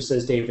streaming too,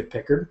 says David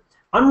Pickard.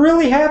 I'm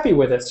really happy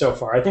with it so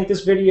far. I think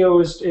this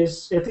video I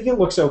think it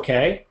looks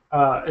okay,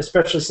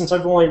 especially since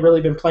I've only really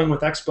been playing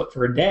with Xsplit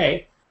for a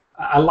day.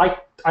 I like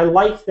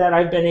that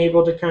I've been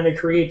able to kind of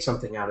create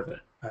something out of it.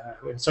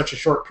 In such a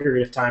short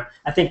period of time.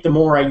 I think the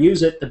more I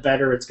use it, the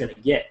better it's going to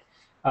get.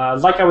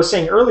 Like I was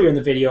saying earlier in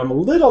the video, I'm a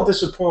little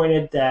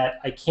disappointed that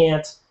I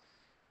can't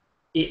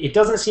it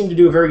doesn't seem to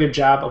do a very good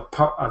job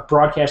of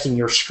broadcasting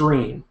your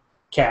screen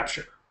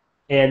capture.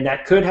 And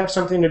that could have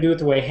something to do with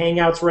the way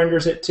Hangouts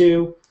renders it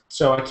too.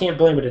 So I can't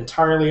blame it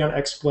entirely on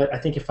Xsplit. I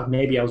think if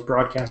maybe I was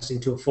broadcasting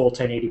to a full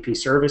 1080p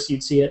service,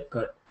 you'd see it.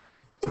 But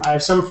I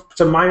have some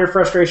minor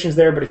frustrations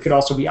there, but it could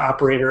also be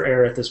operator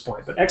error at this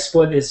point. But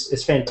Xsplit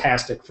is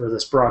fantastic for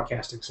this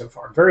broadcasting so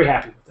far. I'm very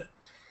happy with it.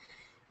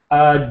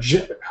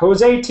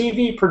 Jose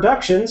TV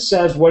Productions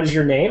says, what is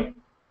your name?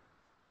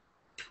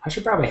 I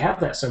should probably have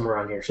that somewhere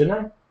on here,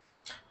 shouldn't I?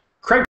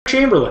 Craig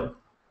Chamberlain.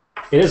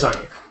 It is on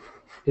here.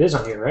 It is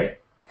on here, right?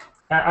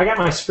 I got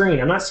my screen.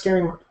 I'm not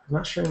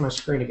sharing my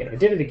screen again. I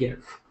did it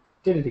again.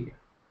 Did it again.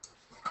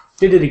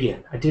 Did it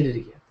again. I did it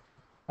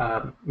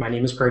again. My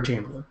name is Craig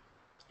Chamberlain,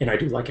 and I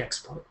do like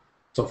Xsplit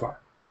so far.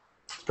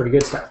 It's pretty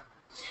good stuff.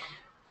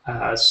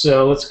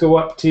 So let's go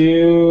up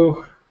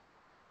to...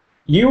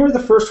 You were the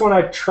first one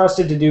I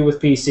trusted to do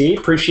with PC.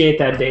 Appreciate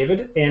that,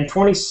 David. And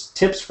 20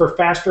 tips for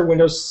faster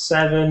Windows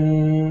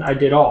 7. I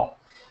did all.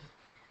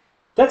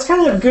 That's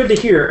kind of good to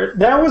hear.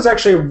 That was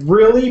actually a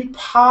really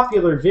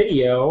popular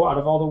video out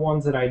of all the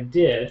ones that I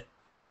did.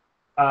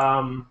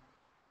 And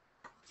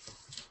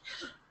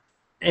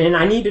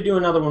I need to do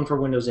another one for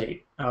Windows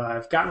 8.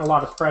 I've gotten a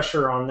lot of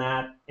pressure on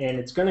that, and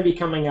it's going to be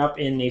coming up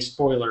in the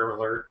spoiler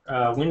alert.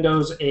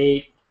 Windows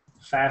 8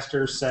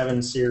 Faster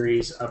 7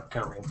 series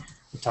upcoming.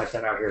 I'll type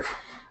that out here.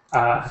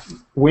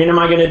 When am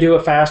I going to do a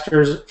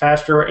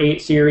Faster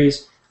 8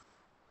 series?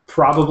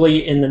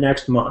 Probably in the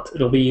next month.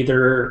 It'll be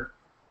either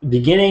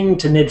beginning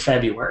to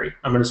mid-February.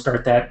 I'm going to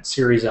start that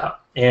series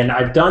up. And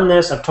I've done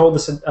this. I've told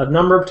this a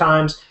number of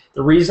times.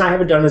 The reason I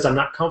haven't done this, I'm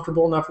not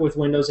comfortable enough with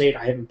Windows 8.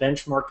 I haven't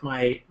benchmarked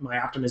my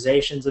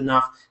optimizations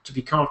enough to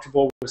be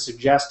comfortable with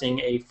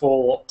suggesting a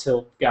full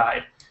tilt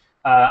guide.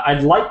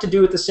 I'd like to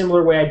do it the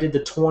similar way I did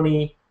the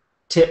 20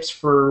 tips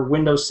for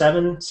Windows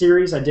 7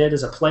 series I did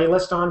as a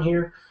playlist on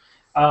here.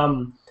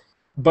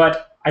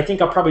 But I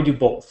think I'll probably do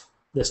both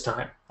this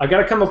time. I got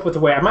to come up with a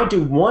way. I might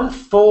do one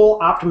full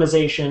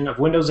optimization of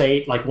Windows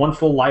 8, like one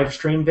full live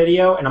stream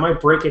video, and I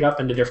might break it up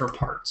into different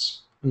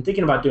parts. I'm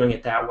thinking about doing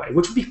it that way,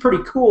 which would be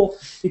pretty cool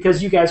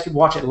because you guys could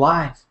watch it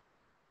live.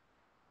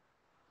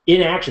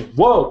 In action.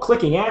 Whoa,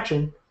 clicking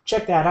action.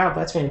 Check that out.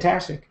 That's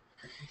fantastic.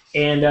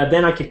 And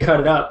then I could cut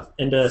it up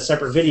into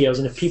separate videos,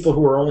 and if people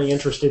who are only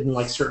interested in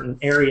like certain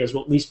areas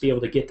will at least be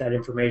able to get that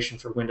information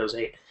for Windows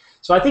 8.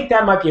 So I think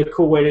that might be a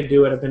cool way to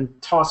do it. I've been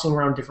tossing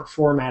around different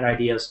format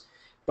ideas,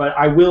 but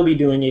I will be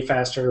doing a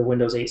faster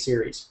Windows 8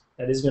 series.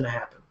 That is going to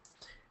happen.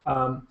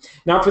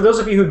 Now, for those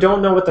of you who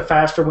don't know what the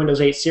faster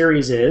Windows 8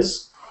 series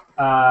is,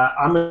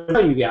 I'm going to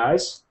tell you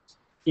guys.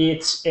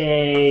 It's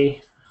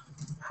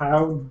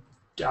I'm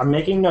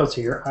making notes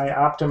here. I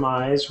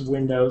optimize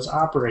Windows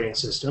operating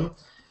system.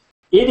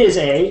 It is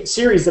a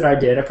series that I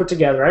did. I put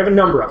together. I have a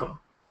number of them.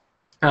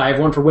 I have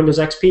one for Windows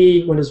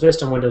XP, Windows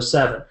Vista, and Windows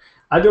 7.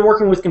 I've been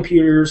working with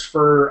computers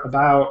for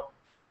about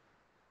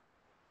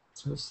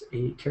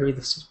carry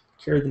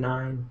the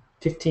 9,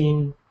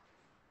 15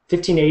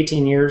 to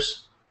 18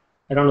 years.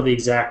 I don't know the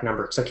exact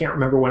number because I can't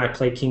remember when I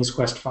played King's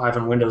Quest V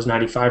on Windows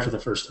 95 for the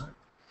first time.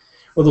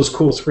 Or those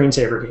cool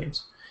screensaver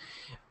games.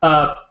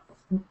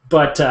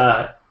 But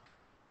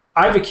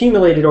I've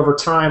accumulated over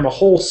time a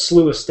whole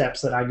slew of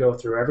steps that I go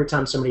through every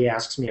time somebody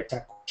asks me a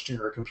tech question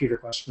or a computer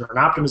question or an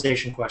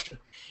optimization question.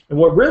 And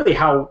what really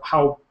how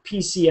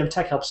PCM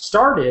Tech Help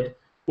started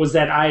was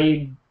that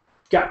I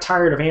got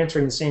tired of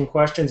answering the same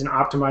questions and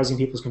optimizing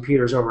people's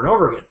computers over and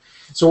over again.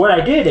 So what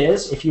I did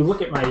is, if you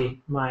look at my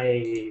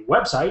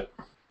website,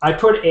 I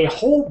put a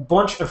whole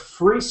bunch of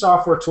free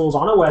software tools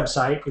on a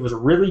website. It was a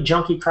really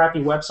junky,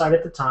 crappy website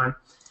at the time,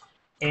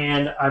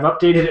 and I've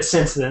updated it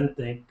since then,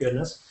 thank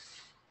goodness.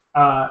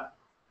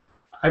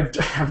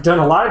 I've done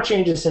a lot of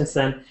changes since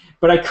then,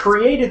 but I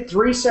created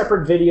three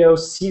separate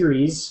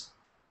series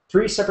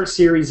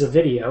of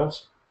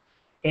videos,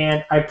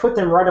 and I put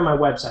them right on my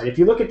website. If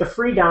you look at the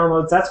free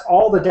downloads, that's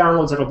all the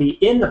downloads that'll be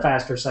in the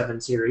Faster 7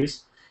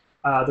 series.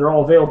 They're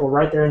all available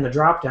right there in the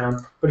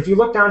drop-down. But if you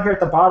look down here at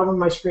the bottom of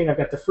my screen, I've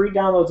got the free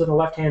downloads on the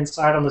left-hand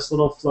side on this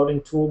little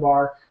floating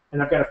toolbar,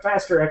 and I've got a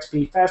Faster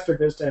XP, Faster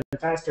Vista, and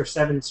Faster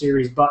 7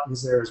 series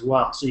buttons there as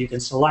well. So you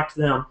can select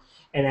them,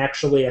 and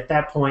actually at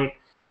that point,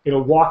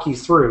 it'll walk you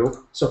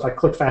through. So if I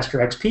click Faster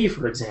XP,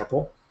 for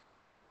example,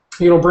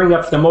 it'll bring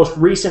up the most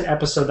recent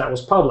episode that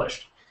was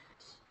published.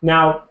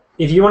 Now,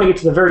 if you want to get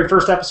to the very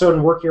first episode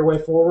and work your way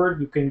forward,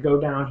 you can go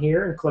down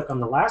here and click on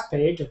the last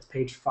page. It's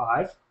page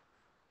 5,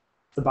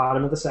 the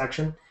bottom of the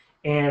section.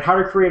 And how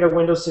to create a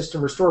Windows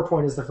System Restore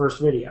Point is the first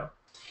video.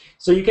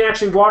 So you can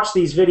actually watch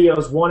these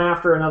videos one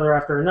after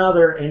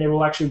another, and it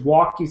will actually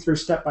walk you through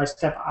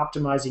step-by-step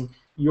optimizing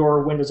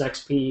your Windows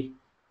XP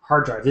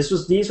hard drive.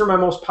 These are my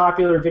most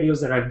popular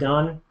videos that I've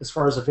done as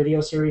far as a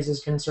video series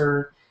is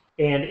concerned,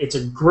 and it's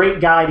a great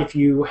guide if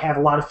you have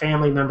a lot of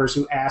family members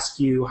who ask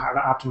you how to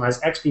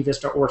optimize XP,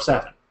 Vista, or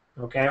 7.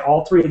 Okay,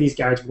 all three of these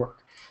guides work.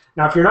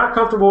 Now, if you're not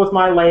comfortable with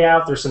my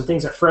layout, there's some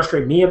things that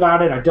frustrate me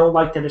about it. I don't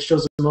like that it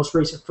shows the most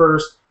recent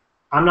first.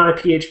 I'm not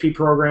a PHP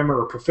programmer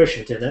or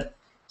proficient in it,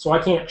 so I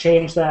can't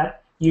change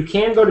that. you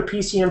can go to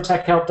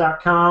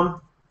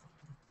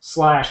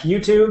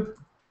pcmtechhelp.com/YouTube.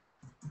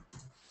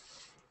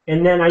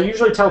 And then I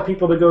usually tell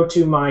people to go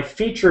to my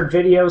featured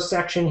videos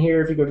section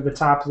here if you go to the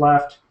top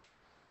left.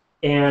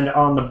 And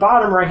on the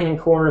bottom right-hand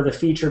corner, the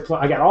featured,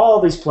 I got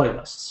all these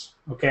playlists.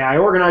 Okay, I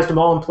organized them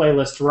all in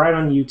playlists right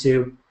on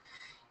YouTube.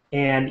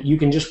 And you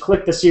can just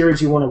click the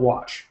series you want to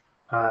watch.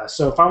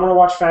 So if I want to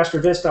watch Faster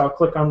Vista, I'll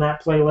click on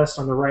that playlist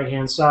on the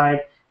right-hand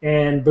side,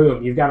 and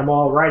boom, you've got them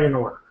all right in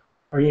order.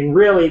 I mean,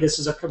 really, this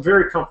is a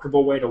very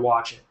comfortable way to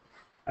watch it.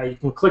 You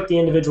can click the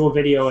individual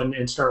video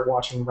and start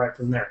watching right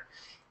from there.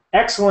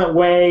 Excellent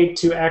way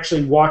to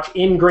actually watch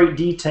in great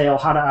detail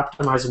how to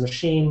optimize a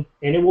machine,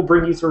 and it will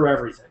bring you through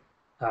everything.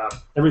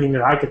 Everything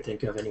that I could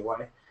think of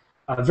anyway.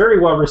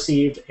 Very well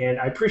received, and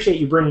I appreciate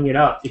you bringing it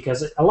up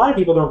because a lot of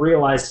people don't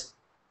realize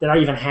that I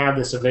even have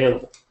this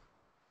available.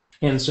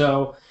 And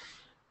so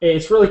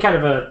it's really kind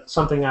of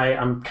something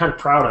I'm kind of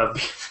proud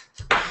of.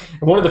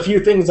 One of the few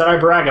things that I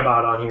brag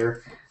about on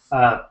here.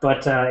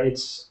 But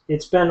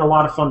it's been a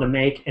lot of fun to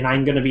make, and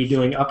I'm going to be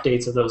doing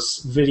updates of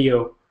those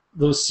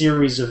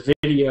series of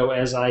video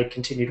as I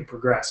continue to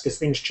progress because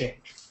things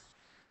change.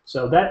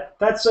 So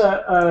that's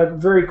a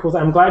very cool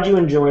thing. I'm glad you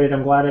enjoyed it.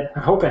 I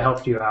hope it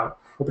helped you out.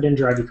 Hope it didn't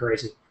drive you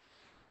crazy.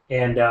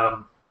 And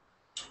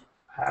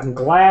I'm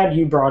glad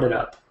you brought it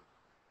up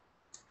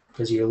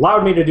because you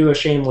allowed me to do a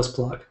shameless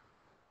plug.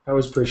 I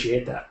always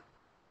appreciate that.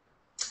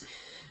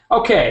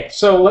 Okay,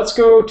 so let's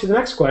go to the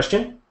next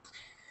question.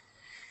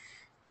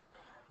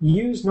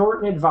 Use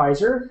Norton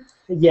Advisor.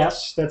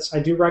 Yes,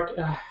 I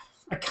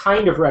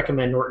kind of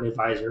recommend Norton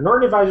Advisor.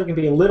 Norton Advisor can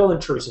be a little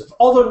intrusive,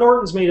 although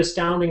Norton's made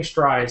astounding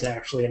strides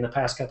actually in the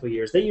past couple of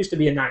years. They used to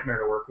be a nightmare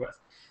to work with.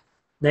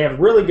 They have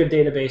really good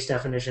database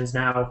definitions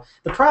now.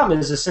 The problem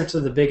is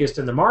essentially the biggest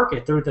in the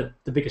market. They're the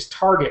biggest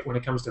target when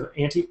it comes to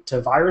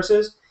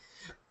viruses.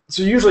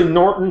 So usually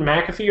Norton,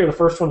 McAfee are the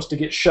first ones to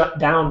get shut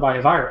down by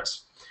a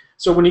virus.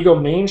 So when you go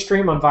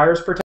mainstream on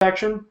virus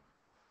protection,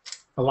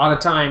 a lot of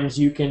times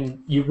you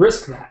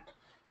risk that.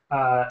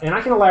 And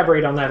I can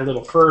elaborate on that a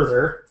little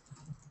further.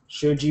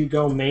 Should you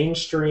go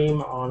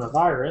mainstream on a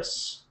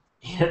virus,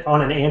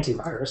 on an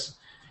antivirus?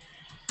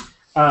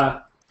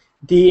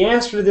 The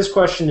answer to this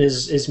question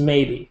is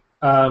maybe.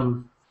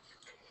 Going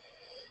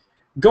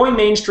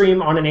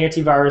mainstream on an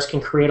antivirus can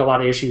create a lot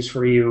of issues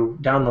for you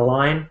down the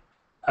line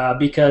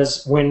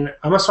because when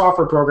I'm a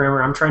software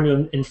programmer, I'm trying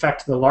to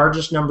infect the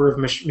largest number of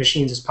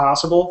machines as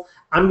possible.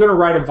 I'm going to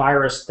write a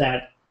virus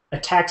that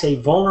attacks a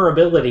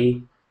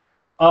vulnerability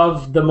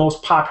of the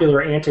most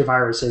popular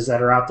antiviruses that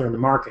are out there in the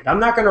market. I'm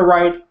not going to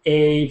write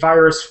a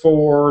virus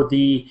for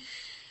the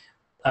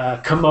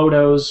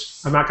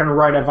Komodos. I'm not going to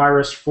write a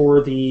virus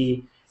for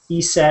the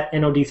ESET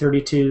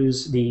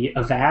NOD32s, the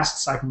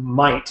Avasts. I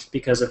might,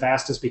 because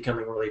Avast is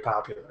becoming really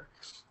popular.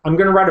 I'm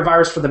going to write a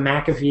virus for the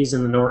McAfees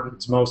and the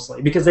Nortons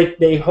mostly because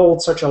they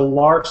hold such a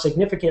large,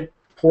 significant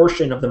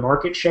portion of the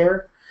market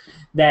share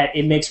that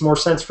it makes more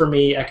sense for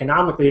me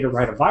economically to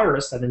write a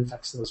virus that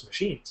infects those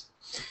machines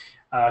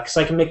because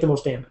I can make the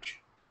most damage.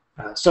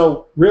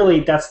 So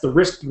really, that's the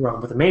risk you run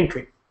with the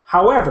mainstream.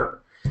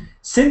 However,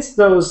 since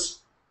those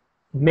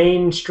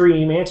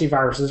mainstream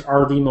antiviruses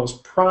are the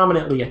most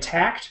prominently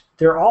attacked,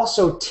 they're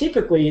also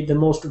typically the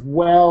most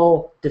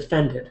well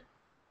defended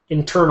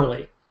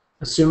internally,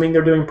 assuming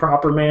they're doing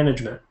proper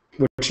management,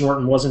 which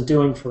Norton wasn't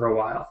doing for a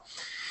while.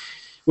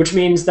 Which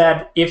means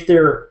that if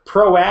they're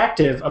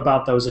proactive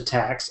about those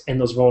attacks and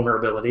those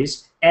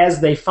vulnerabilities, as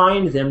they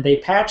find them, they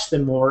patch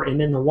them more,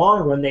 and in the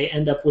long run, they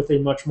end up with a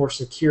much more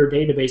secure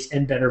database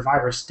and better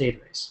virus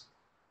database.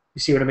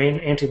 You see what I mean?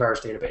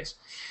 Antivirus database.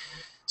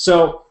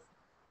 So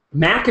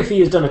McAfee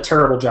has done a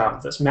terrible job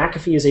of this.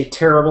 McAfee is a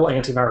terrible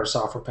antivirus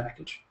software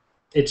package.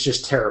 It's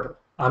just terrible.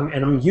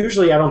 And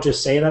usually I don't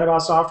just say that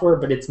about software,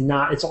 but it's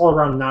not. It's all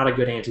around not a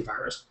good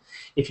antivirus.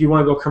 If you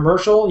want to go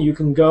commercial, you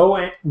can go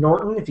at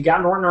Norton. If you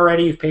got Norton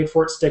already, you've paid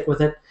for it, stick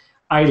with it.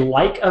 I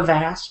like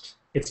Avast.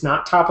 It's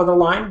not top of the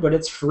line, but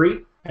it's free.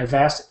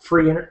 Avast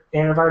free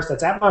antivirus.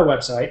 That's at my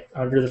website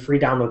under the free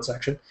download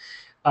section.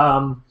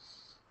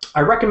 I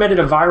recommended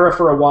Avira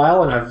for a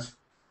while, and I've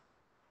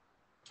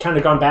kind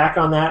of gone back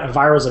on that.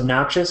 Avira's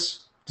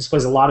obnoxious.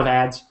 Displays a lot of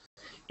ads.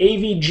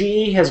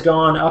 AVG has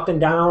gone up and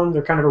down.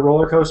 They're kind of a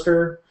roller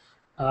coaster.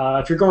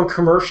 If you're going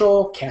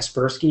commercial,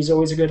 Kaspersky is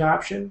always a good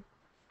option.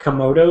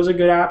 Komodo is a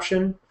good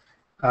option.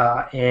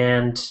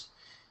 And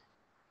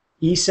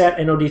ESET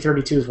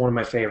NOD32 is one of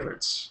my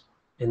favorites.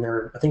 And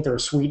I think they're a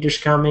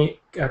Swedish company,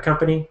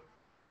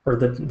 or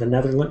the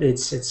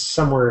Netherlands. It's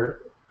somewhere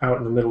out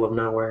in the middle of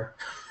nowhere.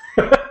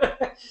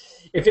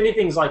 If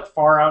anything's like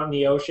far out in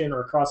the ocean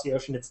or across the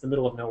ocean, it's the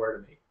middle of nowhere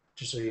to me,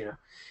 just so you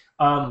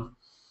know.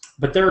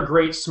 But they're a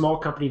great small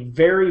company,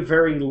 very,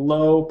 very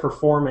low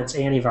performance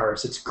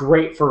antivirus. It's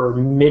great for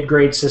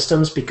mid-grade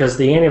systems because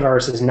the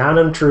antivirus is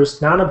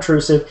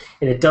non-obtrusive,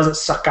 and it doesn't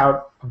suck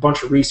out a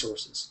bunch of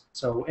resources.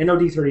 So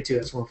NOD32,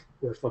 that's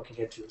worth looking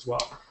into as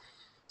well.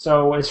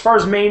 So as far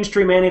as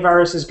mainstream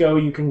antiviruses go,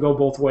 you can go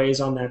both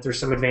ways on that. There's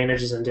some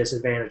advantages and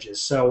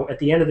disadvantages. So at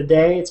the end of the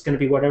day, it's going to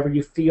be whatever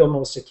you feel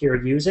most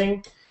secure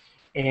using.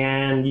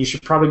 and you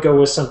should probably go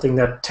with something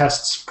that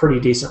tests pretty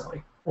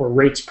decently or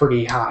rates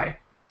pretty high.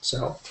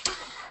 So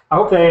I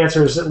hope that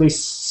answers, at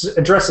least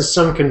addresses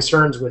some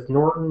concerns with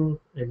Norton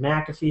and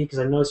McAfee, because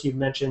I noticed you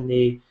mentioned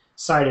the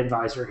Site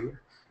Advisor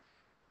here.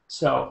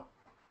 So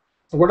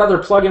what other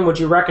plugin would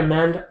you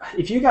recommend?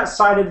 If you got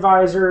Site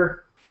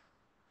Advisor,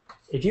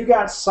 and you've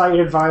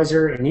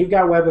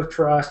got Web of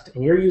Trust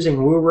and you're using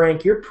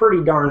Woorank, you're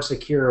pretty darn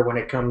secure when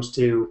it comes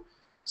to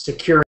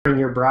securing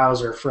your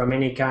browser from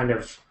any kind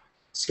of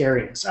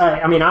scariness.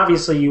 I mean,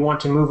 obviously you want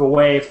to move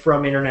away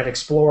from Internet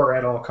Explorer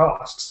at all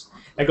costs.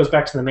 That goes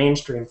back to the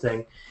mainstream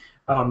thing.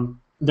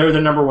 They're the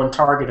 #1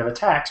 target of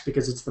attacks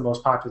because it's the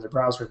most popular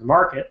browser in the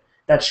market.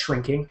 That's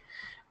shrinking.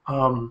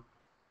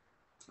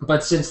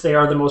 But since they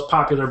are the most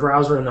popular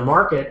browser in the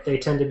market, they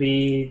tend to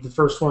be the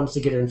first ones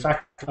to get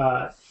infected.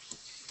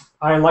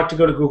 I like to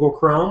go to Google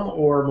Chrome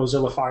or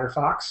Mozilla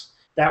Firefox.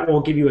 That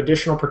will give you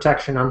additional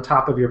protection on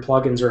top of your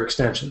plugins or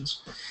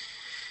extensions.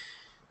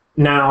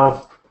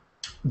 Now,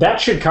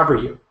 that should cover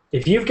you.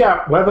 If you've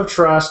got Web of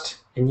Trust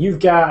and you've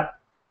got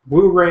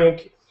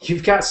Woorank,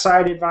 you've got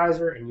Site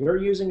Advisor, and you're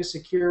using a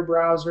secure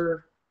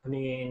browser, I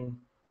mean,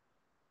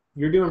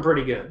 you're doing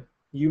pretty good.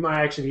 You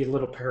might actually be a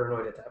little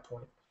paranoid at that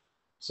point.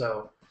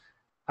 So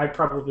I'd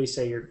probably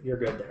say you're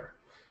good there.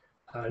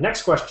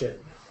 Next question.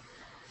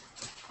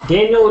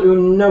 Daniel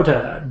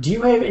Unota, do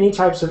you have any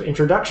types of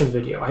introduction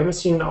video? I haven't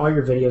seen all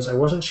your videos. I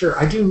wasn't sure.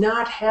 I do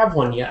not have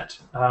one yet.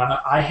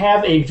 I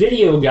have a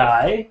video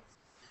guy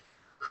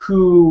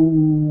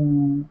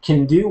who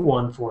can do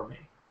one for me.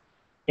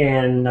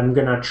 And I'm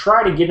going to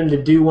try to get him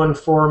to do one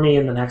for me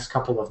in the next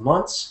couple of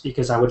months,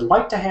 because I would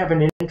like to have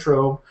an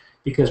intro,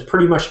 because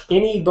pretty much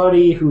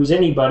anybody who's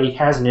anybody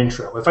has an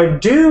intro. If I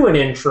do an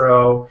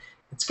intro,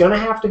 it's going to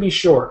have to be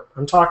short.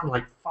 I'm talking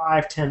like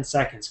 5-10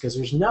 seconds, because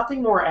there's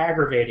nothing more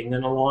aggravating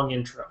than a long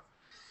intro.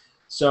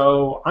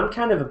 So I'm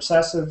kind of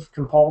obsessive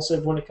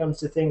compulsive when it comes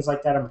to things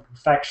like that. I'm a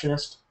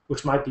perfectionist,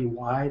 which might be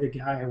why the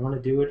guy I want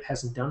to do it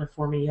hasn't done it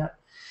for me yet.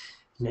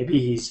 Maybe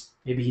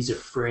he's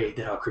afraid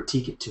that I'll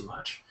critique it too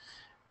much.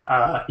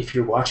 If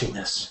you're watching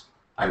this,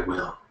 I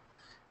will.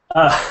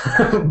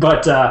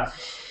 But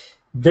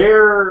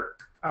there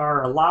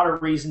are a lot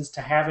of reasons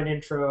to have an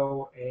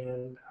intro,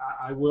 and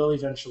I will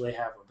eventually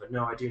have one. But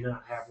no, I do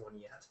not have one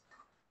yet.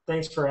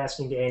 Thanks for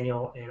asking,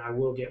 Daniel, and I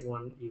will get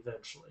one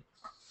eventually.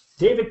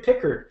 David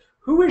Pickard,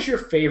 who is your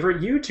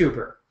favorite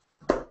YouTuber?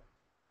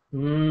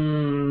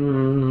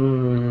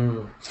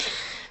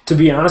 To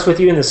be honest with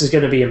you, and this is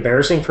going to be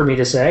embarrassing for me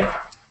to say,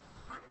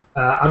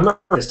 I'm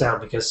not writing this down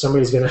because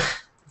somebody's going to...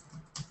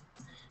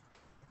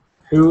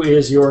 Who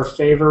is your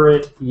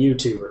favorite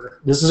YouTuber?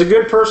 This is a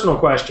good personal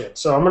question,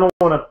 so I'm going to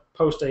want to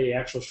post a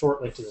actual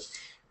short link to this.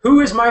 Who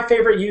is my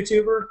favorite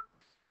YouTuber?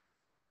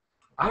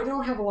 I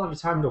don't have a lot of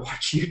time to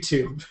watch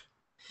YouTube,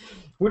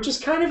 which is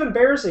kind of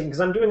embarrassing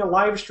because I'm doing a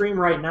live stream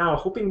right now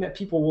hoping that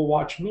people will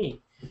watch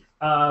me.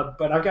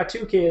 But I've got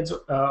 2 kids,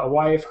 a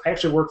wife. I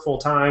actually work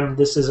full-time.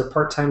 This is a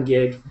part-time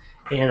gig,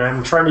 and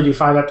I'm trying to do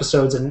 5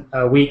 episodes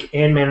a week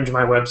and manage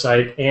my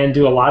website and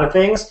do a lot of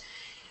things.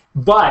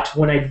 But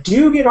when I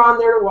do get on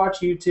there to watch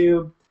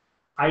YouTube,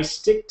 I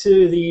stick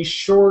to the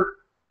short,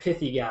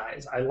 pithy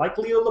guys. I like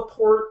Leo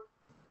Laporte.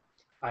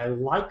 I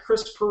like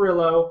Chris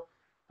Pirillo.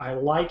 I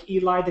like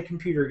Eli the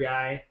Computer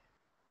Guy.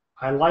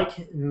 I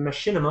like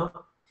Machinima.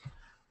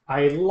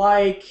 I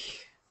like...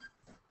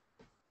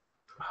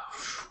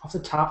 Off the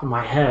top of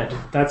my head,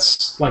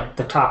 that's like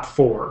the top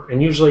 4.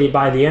 And usually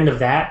by the end of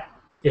that,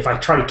 if I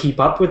try to keep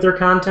up with their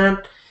content,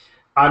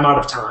 I'm out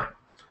of time.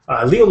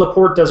 Leo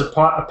Laporte does a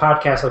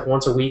podcast like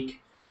once a week,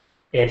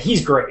 and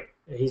he's great.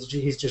 He's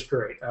just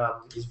great.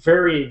 He's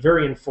very,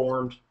 very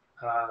informed,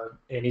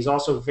 and he's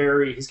also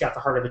he's got the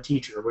heart of a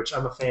teacher, which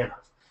I'm a fan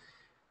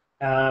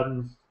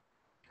of.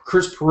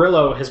 Chris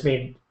Pirillo has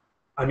made,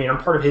 I'm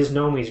part of his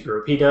Nomies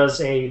group. He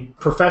does a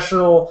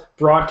professional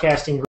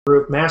broadcasting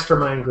group,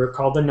 mastermind group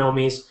called the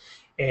Nomies,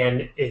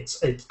 and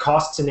it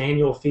costs an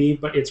annual fee,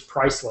 but it's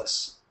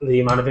priceless, the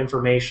amount of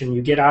information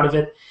you get out of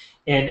it.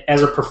 And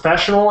as a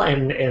professional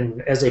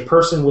and as a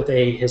person with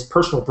his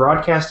personal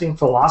broadcasting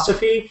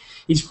philosophy,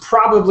 he's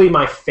probably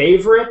my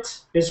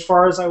favorite as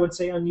far as I would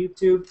say on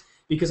YouTube,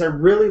 because I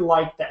really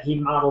like that he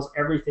models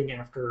everything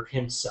after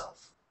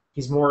himself.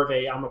 He's more of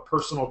I'm a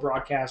personal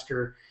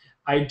broadcaster.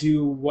 I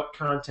do what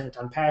content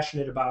I'm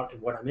passionate about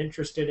and what I'm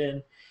interested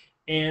in.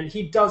 And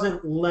he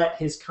doesn't let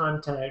his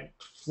content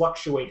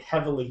fluctuate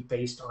heavily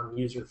based on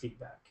user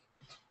feedback.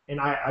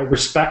 And I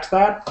respect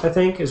that, I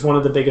think, is one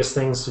of the biggest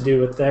things to do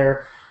with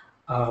there.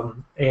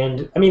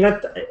 And I mean, I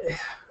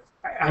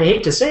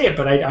hate to say it,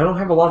 but I don't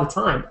have a lot of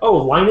time. Oh,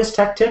 Linus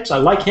Tech Tips, I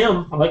like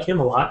him. I like him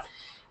a lot.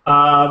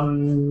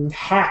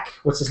 Hack,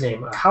 what's his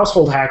name?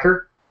 Household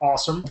Hacker,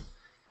 awesome.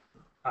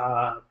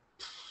 Trying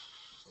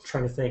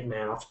to think,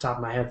 man, off the top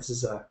of my head, this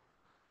is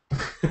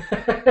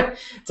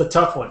it's a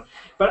tough one.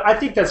 But I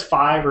think that's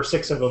 5 or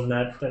 6 of them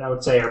that I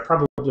would say are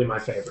probably my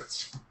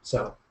favorites.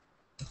 So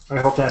I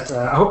hope that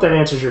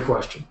answers your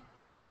question.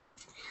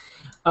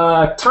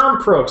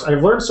 Tom Prokes,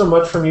 I've learned so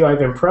much from you.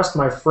 I've impressed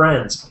my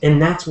friends,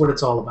 and that's what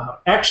it's all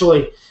about.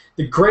 Actually,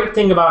 The great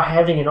thing about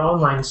having an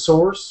online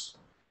source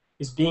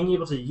is being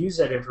able to use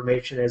that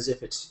information as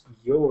if it's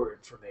your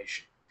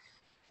information.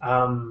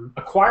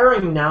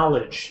 Acquiring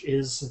knowledge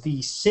is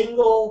the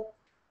single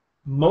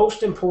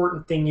most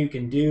important thing you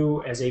can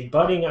do as a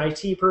budding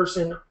IT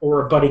person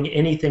or budding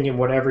anything in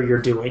whatever you're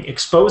doing.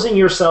 Exposing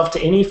yourself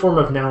to any form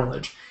of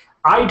knowledge.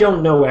 I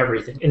don't know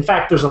everything. In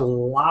fact, there's a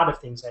lot of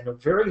things I know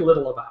very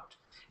little about.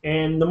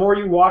 And the more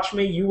you watch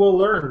me, you will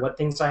learn what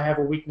things I have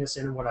a weakness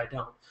in and what I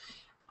don't.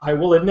 I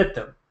will admit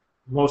them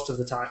most of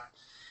the time.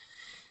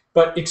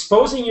 But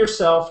exposing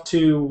yourself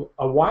to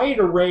a wide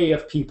array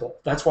of people,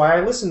 that's why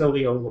I listen to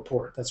Leo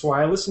Laporte, that's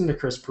why I listen to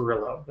Chris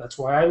Pirillo, that's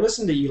why I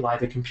listen to Eli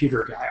the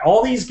computer guy.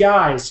 All these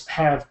guys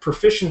have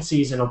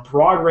proficiencies in a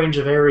broad range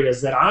of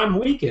areas that I'm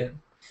weak in,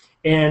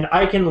 and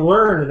I can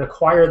learn and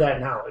acquire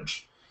that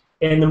knowledge.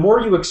 And the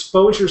more you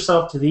expose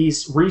yourself to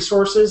these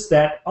resources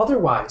that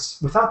otherwise,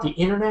 without the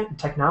internet and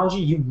technology,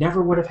 you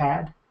never would have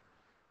had,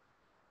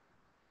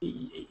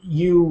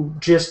 you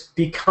just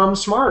become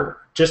smarter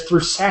just through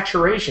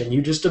saturation.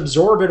 You just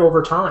absorb it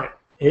over time.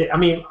 I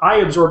mean, I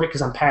absorb it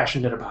because I'm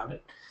passionate about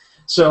it.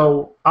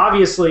 So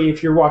obviously,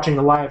 if you're watching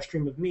a live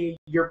stream of me,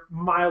 you're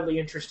mildly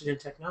interested in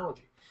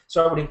technology.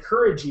 So I would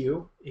encourage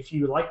you, if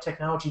you like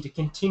technology, to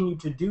continue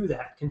to do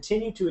that.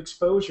 Continue to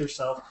expose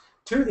yourself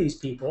to these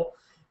people,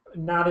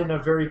 not in a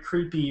very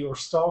creepy or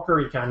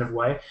stalkery kind of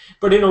way,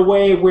 but in a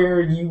way where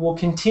you will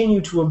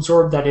continue to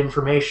absorb that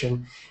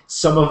information.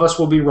 Some of us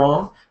will be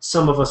wrong,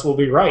 some of us will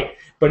be right.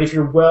 But if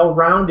you're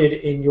well-rounded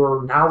in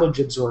your knowledge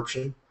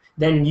absorption,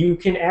 then you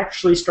can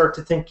actually start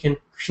to think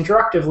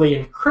constructively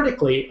and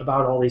critically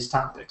about all these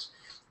topics.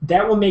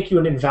 That will make you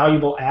an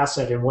invaluable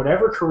asset in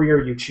whatever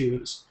career you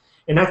choose.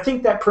 And I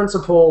think that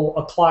principle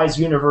applies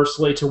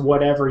universally to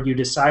whatever you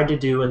decide to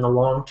do in the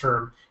long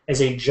term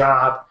as a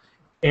job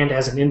and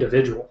as an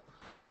individual.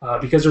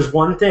 Because there's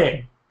one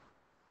thing,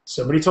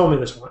 somebody told me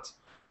this once,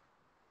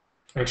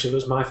 actually it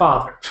was my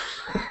father.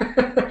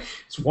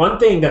 It's one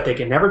thing that they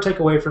can never take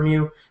away from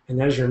you, and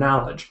that is your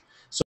knowledge.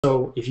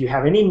 So if you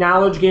have any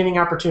knowledge gaining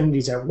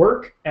opportunities at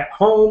work, at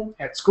home,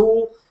 at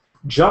school,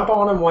 jump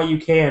on them while you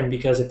can,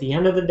 because at the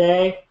end of the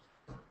day,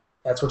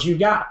 that's what you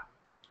got.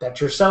 That's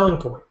your selling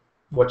point,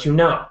 what you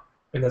know.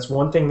 And that's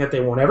one thing that they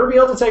won't ever be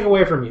able to take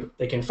away from you.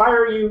 They can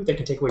fire you, they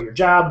can take away your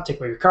job,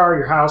 take away your car,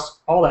 your house,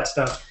 all that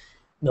stuff.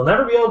 They'll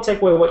never be able to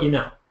take away what you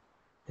know.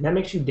 And that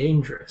makes you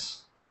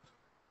dangerous.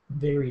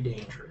 Very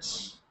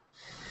dangerous.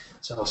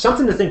 So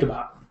something to think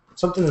about.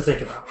 Something to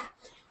think about.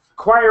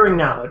 Acquiring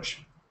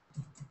knowledge.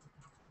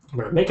 I'm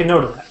going to make a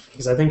note of that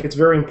because I think it's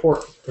very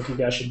important. I think you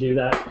guys should do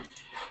that.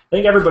 I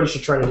think everybody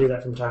should try to do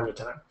that from time to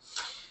time.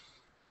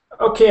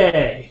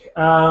 Okay.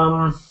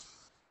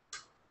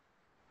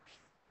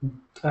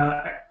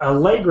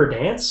 Allegra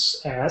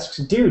Dance asks,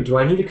 dude, do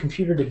I need a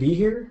computer to be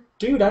here?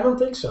 Dude, I don't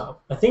think so.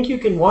 I think you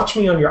can watch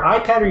me on your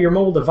iPad or your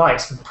mobile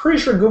device. I'm pretty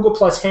sure Google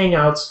Plus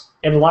Hangouts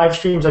and live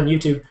streams on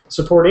YouTube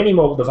support any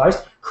mobile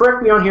device.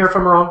 Correct me on here if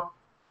I'm wrong,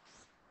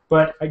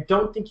 but I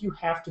don't think you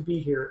have to be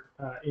here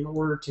in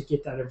order to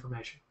get that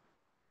information.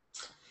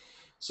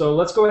 So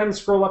let's go ahead and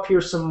scroll up here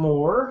some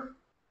more.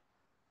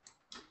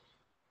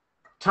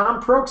 Tom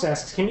Prokes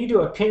asks, can you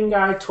do a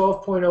PinGuy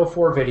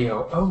 12.04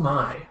 video? Oh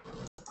my.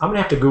 I'm going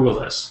to have to Google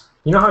this.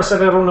 You know how I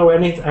said I don't know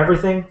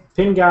everything?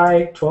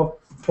 PinGuy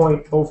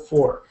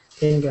 12.04.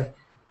 PinGuy.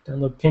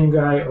 Download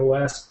PinGuy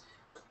OS.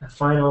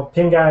 Final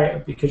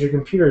PinGuy, because your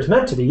computer is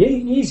meant to be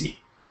easy.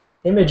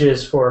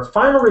 Images for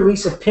final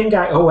release of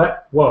PinGuy OS.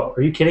 Whoa,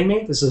 are you kidding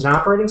me? This is an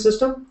operating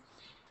system?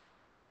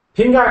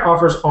 PinGuy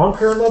offers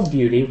unparalleled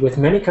beauty with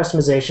many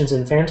customizations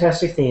and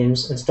fantastic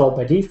themes installed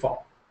by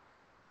default.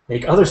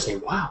 Make others say,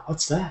 wow,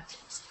 what's that?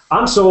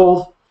 I'm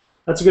sold.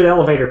 That's a good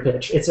elevator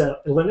pitch. It's a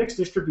Linux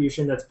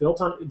distribution that's built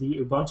on the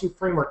Ubuntu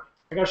framework.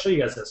 I gotta show you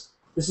guys this.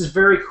 This is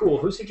very cool.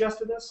 Who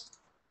suggested this?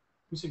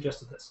 Who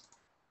suggested this?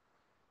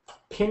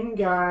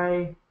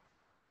 PinGuy.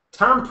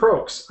 Tom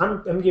Prokes.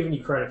 I'm giving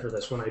you credit for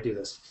this when I do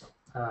this.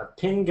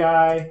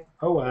 PinGuy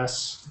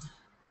OS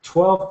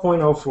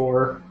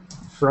 12.04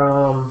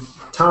 from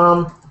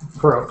Tom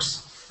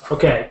Prokes.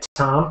 Okay,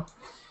 Tom.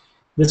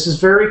 This is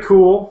very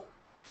cool.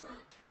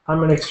 I'm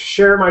going to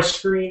share my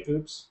screen.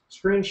 Oops.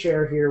 Screen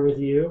share here with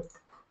you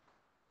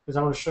because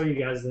I want to show you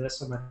guys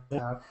this on my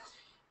desktop.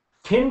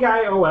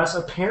 PinGuy OS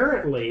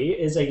apparently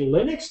is a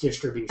Linux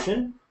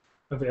distribution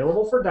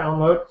available for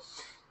download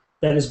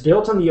that is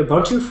built on the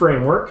Ubuntu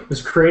framework. It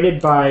was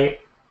created by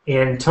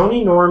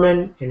Antony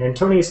Norman, and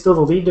Antony is still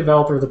the lead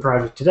developer of the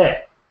project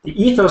today. The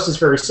ethos is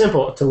very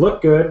simple: to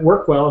look good,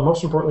 work well, and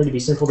most importantly, to be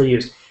simple to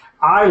use.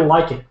 I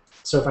like it.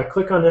 So if I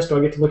click on this, do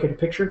I get to look at a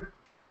picture?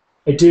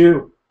 I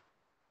do.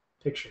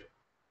 Picture.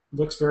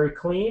 Looks very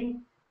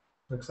clean.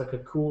 Looks like a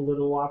cool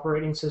little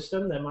operating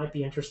system that might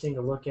be interesting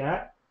to look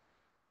at.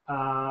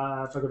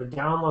 If I go to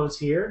downloads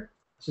here,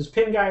 this is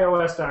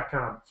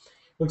PinGuyOS.com.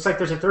 Looks like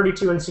there's a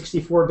 32 and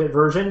 64-bit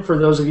version. For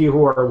those of you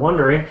who are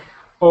wondering,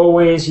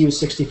 always use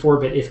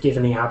 64-bit if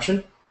given the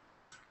option,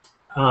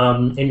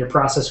 and your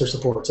processor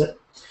supports it.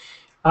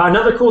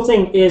 Another cool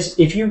thing is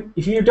if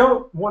you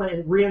don't want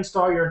to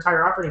reinstall your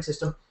entire operating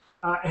system,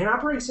 An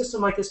operating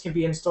system like this can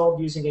be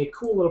installed using a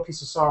cool little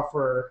piece of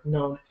software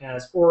known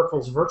as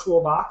Oracle's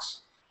VirtualBox.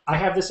 I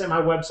have this at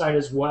my website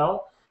as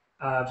well.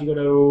 If you go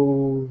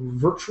to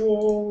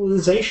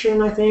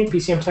virtualization, I think,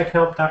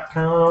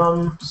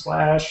 pcmtechhelp.com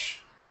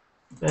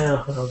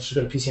I'll just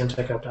go to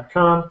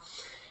pcmtechhelp.com.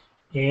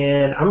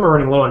 And I'm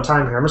running low on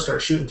time here. I'm going to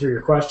start shooting through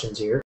your questions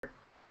here. If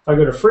I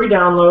go to free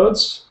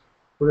downloads,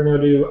 we're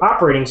going to do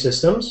operating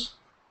systems,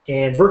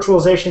 and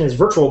virtualization is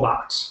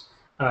VirtualBox.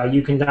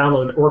 You can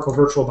download Oracle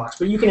VirtualBox,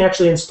 but you can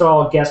actually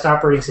install guest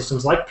operating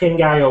systems like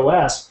PinGuy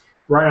OS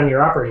right on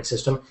your operating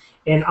system.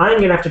 And I'm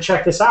going to have to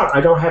check this out.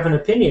 I don't have an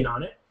opinion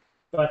on it,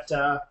 but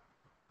I'm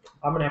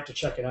going to have to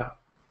check it out.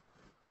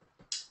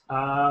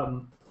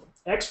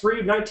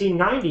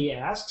 XBreed1990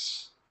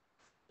 asks,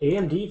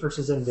 AMD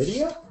versus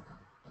NVIDIA?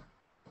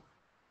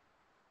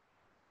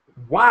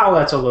 Wow,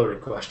 that's a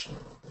loaded question.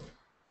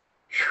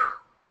 Whew.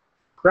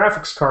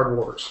 Graphics card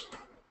wars.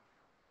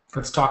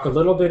 Let's talk a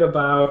little bit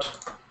about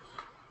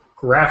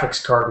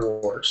graphics card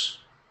wars.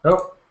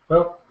 Oh,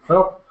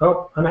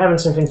 I'm having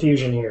some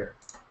confusion here.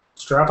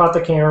 Let's drop out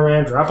the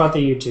cameraman, drop out the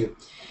YouTube.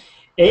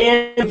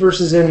 AMD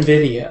versus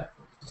NVIDIA.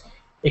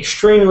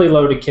 Extremely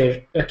loaded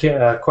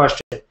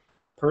question.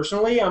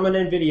 Personally, I'm an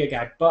NVIDIA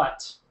guy,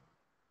 but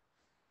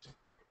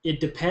it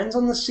depends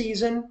on the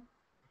season,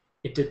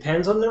 it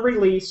depends on the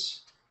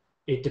release,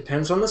 it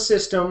depends on the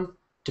system,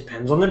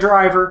 depends on the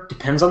driver,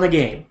 depends on the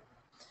game.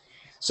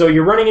 So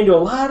you're running into a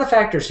lot of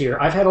factors here.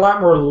 I've had a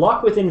lot more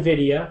luck with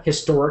NVIDIA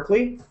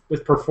historically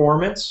with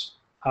performance,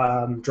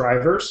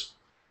 drivers,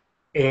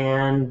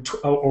 and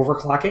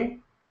overclocking,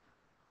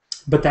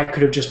 but that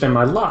could have just been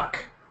my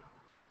luck.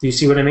 Do you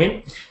see what I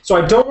mean? So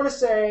I don't want to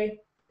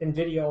say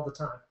NVIDIA all the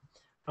time.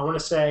 I want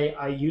to say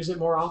I use it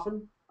more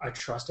often, I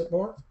trust it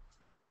more,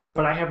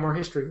 but I have more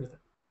history with it.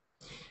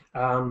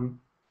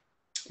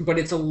 But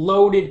it's a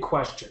loaded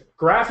question.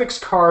 Graphics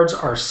cards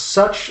are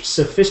such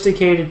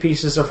sophisticated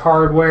pieces of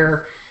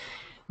hardware.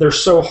 They're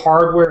so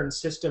hardware and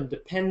system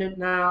dependent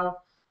now.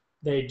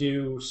 They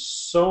do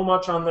so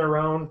much on their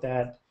own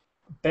that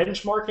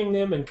benchmarking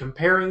them and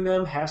comparing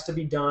them has to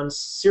be done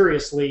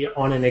seriously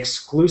on an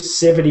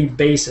exclusivity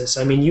basis.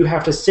 I mean, you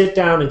have to sit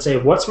down and say,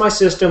 what's my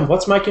system,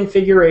 what's my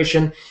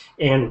configuration,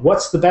 and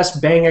what's the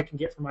best bang I can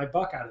get for my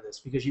buck out of this?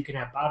 Because you can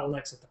have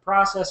bottlenecks at the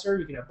processor,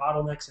 you can have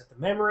bottlenecks at the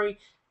memory,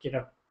 you can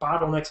have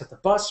bottlenecks at the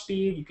bus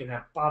speed, you can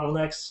have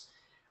bottlenecks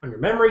on your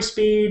memory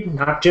speed,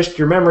 not just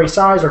your memory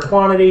size or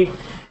quantity.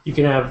 You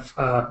can have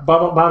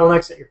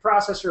bottlenecks at your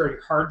processor or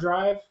your hard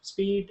drive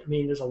speed. I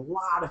mean, there's a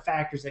lot of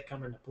factors that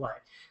come into play.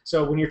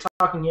 So when you're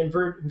talking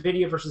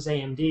NVIDIA versus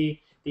AMD,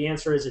 the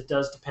answer is it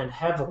does depend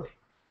heavily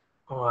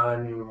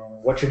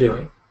on what you're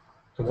doing,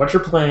 and what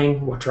you're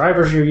playing, what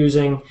drivers you're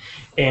using,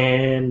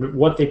 and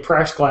what the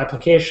practical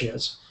application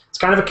is. It's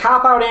kind of a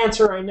cop-out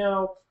answer, I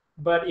know,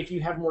 but if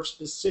you have more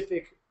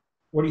specific,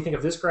 what do you think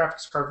of this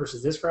graphics card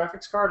versus this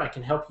graphics card, I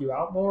can help you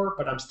out more,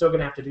 but I'm still going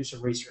to have to do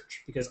some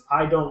research because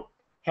I don't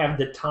have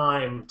the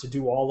time to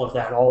do all of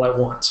that all at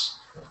once.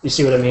 You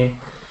see what I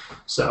mean?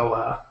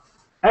 So,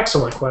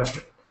 excellent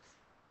question.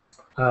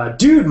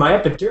 Dude, my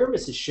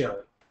epidermis is showing.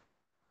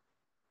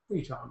 What are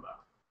you talking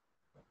about?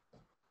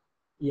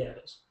 Yeah,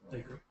 it is. I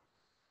agree.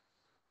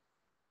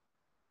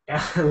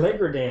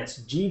 Allegra Dance.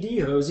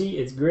 GD Hosey.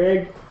 It's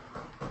Greg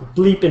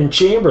Bleepin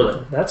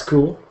Chamberlain. That's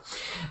cool.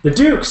 The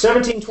Duke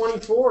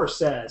 1724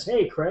 says,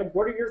 "Hey Craig,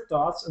 what are your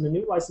thoughts on the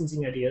new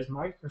licensing ideas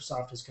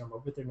Microsoft has come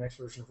up with their next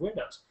version of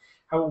Windows?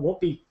 How it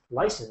won't be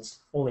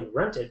licensed, only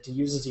rented to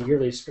use as a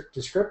yearly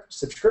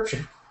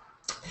subscription?"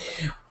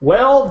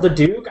 Well, the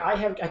Duke,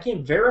 I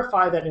can't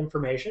verify that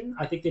information.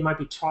 I think they might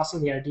be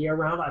tossing the idea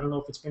around. I don't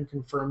know if it's been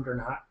confirmed or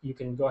not. You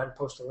can go ahead and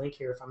post a link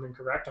here if I'm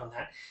incorrect on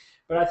that.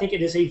 But I think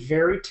it is a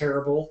very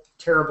terrible,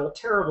 terrible,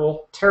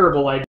 terrible,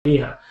 terrible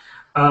idea.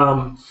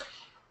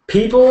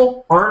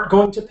 People aren't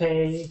going to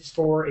pay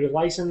for a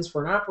license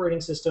for an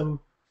operating system.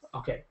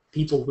 Okay,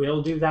 people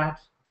will do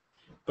that,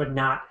 but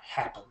not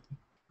happily.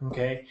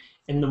 Okay,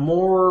 and the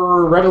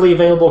more readily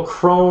available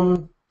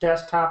Chrome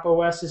desktop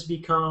OS has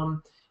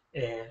become,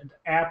 and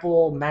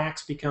Apple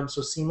Macs become so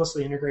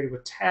seamlessly integrated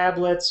with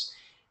tablets,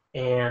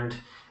 and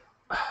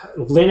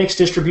Linux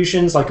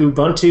distributions like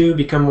Ubuntu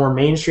become more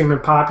mainstream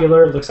and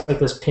popular. It looks like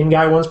this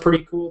PinGuy one's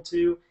pretty cool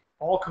too.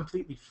 All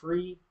completely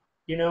free,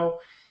 you know.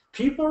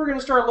 People are going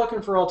to start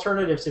looking for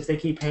alternatives if they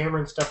keep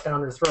hammering stuff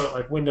down their throat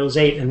like Windows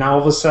 8, and now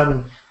all of a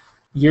sudden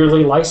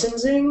yearly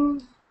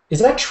licensing? Is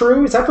that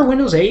true? Is that for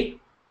Windows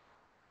 8?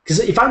 Because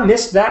if I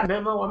missed that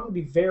memo, I'm going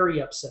to be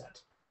very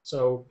upset.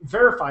 So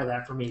verify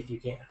that for me if you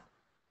can.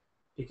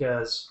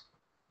 Because,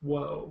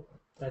 whoa,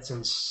 that's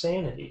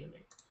insanity to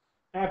me.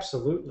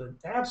 Absolute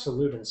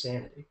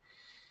insanity,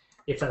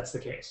 if that's the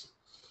case.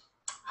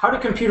 How do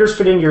computers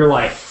fit into your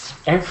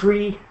life?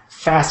 Every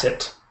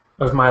facet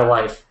of my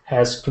life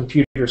has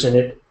computers in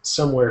it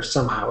somewhere,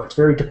 somehow. It's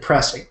very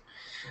depressing.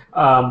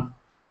 I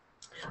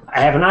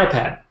have an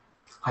iPad.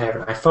 I have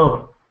an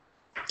iPhone.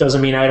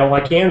 Doesn't mean I don't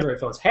like Android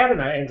phones. Had an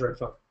Android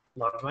phone.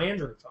 Loved my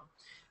Android phone.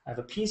 I have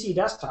a PC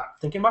desktop.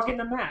 Thinking about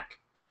getting a Mac.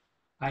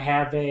 I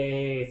have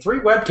three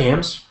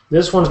webcams.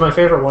 This one's my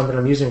favorite one that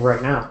I'm using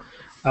right now.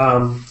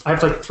 I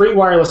have like 3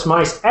 wireless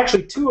mice,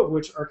 actually 2 of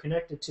which are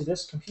connected to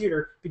this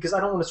computer because I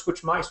don't want to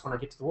switch mice when I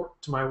get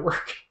to my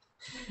work.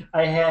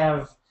 I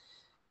have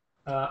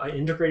an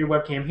integrated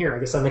webcam here. I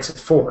guess that makes it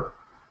 4.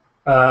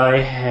 I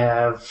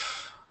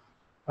have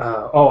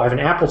I have an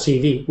Apple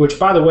TV, which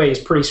by the way is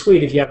pretty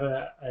sweet if you have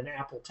an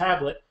Apple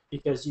tablet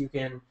because you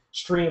can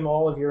stream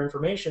all of your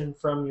information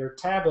from your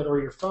tablet or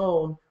your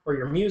phone or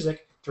your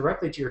music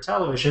directly to your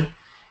television.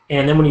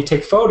 And then when you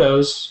take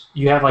photos,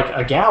 you have like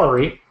a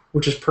gallery,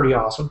 which is pretty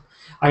awesome.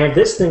 I have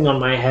this thing on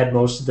my head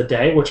most of the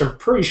day, which I'm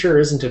pretty sure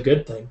isn't a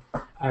good thing.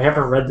 I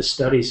haven't read the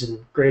studies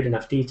in great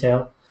enough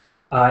detail.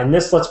 And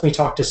this lets me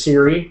talk to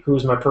Siri,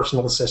 who's my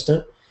personal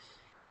assistant.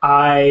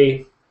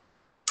 I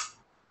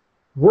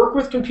work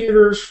with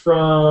computers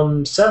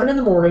from 7 in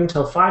the morning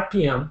till 5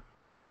 p.m.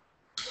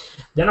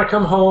 Then I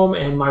come home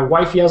and my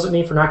wife yells at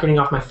me for not getting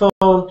off my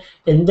phone.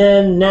 And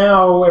then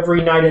now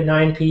every night at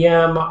 9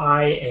 p.m.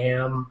 I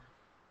am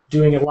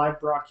doing a live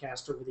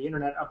broadcast over the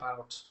internet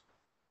about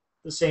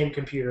the same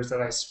computers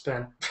that I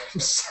spent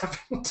from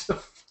 7 to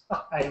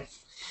 5.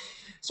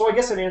 So I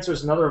guess it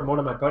answers another one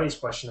of my buddy's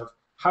question of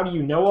how do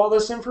you know all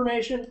this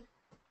information?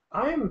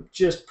 I'm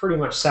just pretty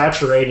much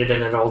saturated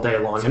in it all day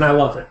long, and I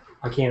love it.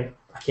 I can't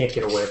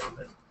get away from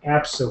it.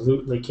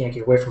 Absolutely can't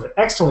get away from it.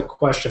 Excellent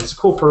question. It's a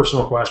cool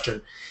personal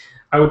question.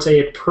 I would say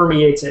it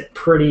permeates it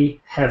pretty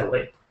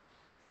heavily.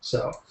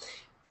 So,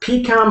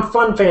 PCOM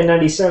FunFan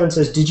 97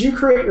 says, did you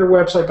create your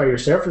website by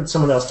yourself or did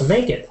someone else to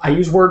make it? I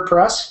use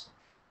WordPress.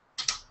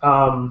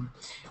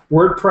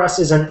 WordPress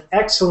is an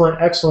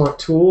excellent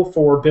tool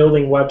for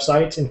building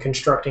websites and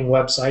constructing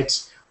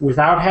websites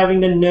without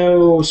having to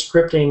know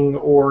scripting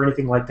or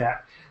anything like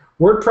that.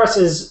 WordPress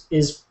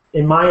is,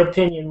 in my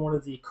opinion, one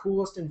of the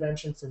coolest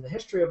inventions in the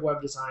history of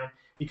web design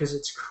because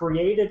it's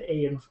created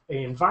an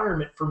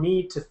environment for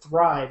me to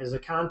thrive as a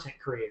content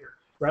creator.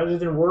 Rather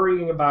than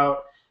worrying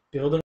about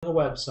building a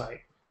website,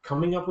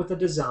 coming up with a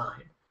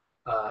design,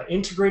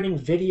 integrating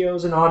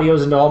videos and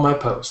audios into all my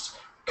posts,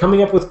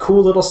 coming up with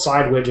cool little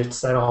side widgets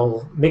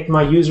that'll make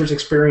my user's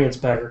experience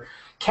better,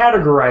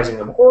 categorizing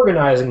them,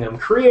 organizing them,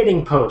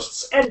 creating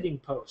posts, editing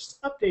posts,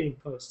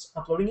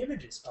 uploading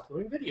images,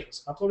 uploading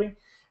videos, I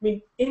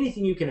mean,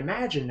 anything you can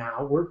imagine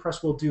now,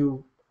 WordPress will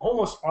do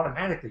almost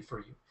automatically for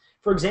you.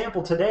 For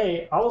example,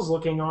 today I was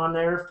looking on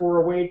there for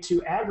a way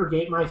to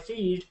aggregate my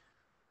feed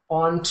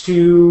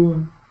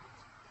onto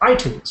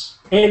iTunes,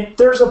 and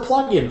there's a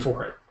plugin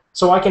for it.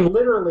 So I can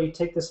literally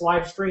take this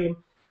live stream,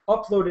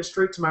 upload it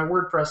straight to my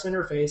WordPress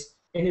interface,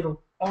 and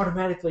it'll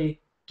automatically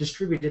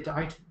distribute it to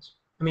iTunes.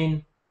 I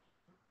mean,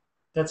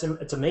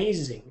 it's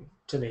amazing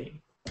to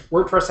me.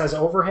 WordPress has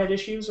overhead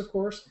issues, of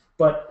course,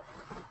 but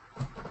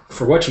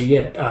for what you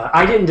get.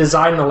 I didn't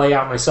design the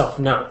layout myself,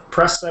 no.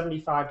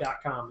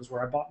 Press75.com is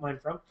where I bought mine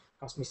from. It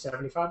cost me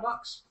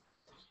 $75.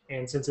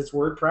 And since it's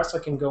WordPress, I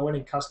can go in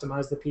and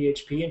customize the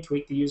PHP and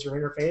tweak the user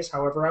interface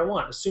however I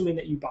want, assuming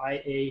that you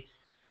buy a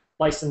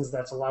license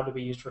that's allowed to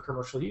be used for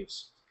commercial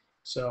use.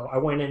 So I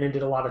went in and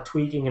did a lot of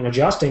tweaking and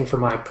adjusting for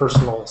my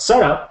personal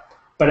setup,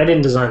 but I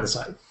didn't design the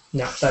site.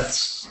 No,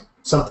 that's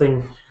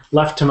something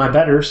left to my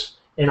betters,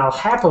 and I'll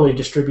happily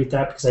distribute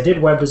that because I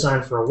did web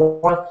design for a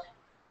while.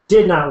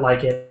 Did not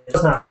like it.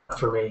 It's not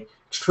for me.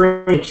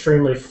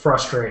 Extremely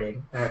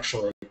frustrating,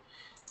 actually.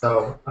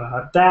 So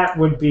that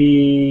would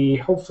be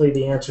hopefully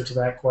the answer to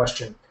that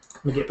question.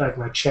 Let me get back to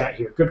my chat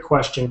here. Good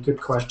question.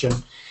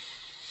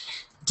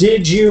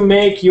 Did you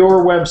make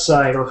your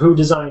website, or who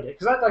designed it?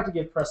 Because I'd like to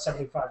give Press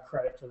 75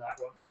 credit for that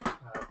one.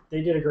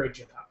 They did a great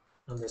job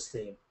on this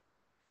theme.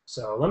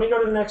 So let me go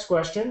to the next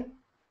question.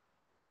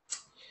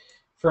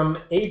 From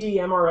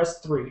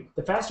ADMRS3,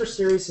 the Faster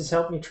series has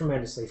helped me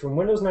tremendously, from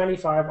Windows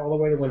 95 all the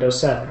way to Windows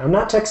 7. I'm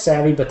not tech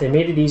savvy, but they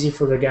made it easy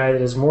for the guy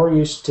that is more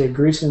used to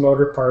grease and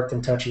motor part than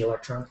touchy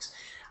electronics.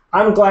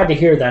 I'm glad to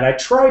hear that. I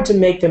tried to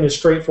make them as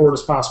straightforward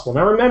as possible.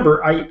 Now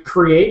remember, I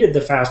created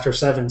the Faster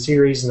 7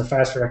 series and the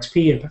Faster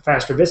XP and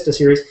Faster Vista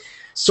series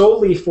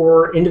solely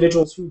for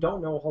individuals who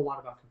don't know a whole lot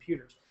about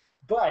computers.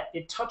 But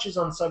it touches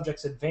on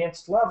subjects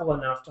advanced level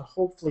enough to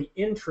hopefully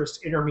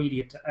interest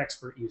intermediate to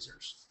expert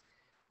users.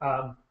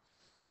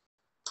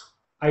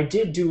 I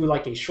did do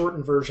like a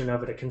shortened version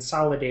of it, a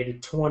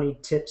consolidated 20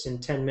 tips in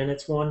 10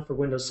 minutes one for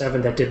Windows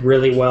 7 that did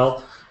really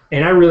well,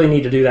 and I really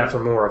need to do that for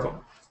more of them,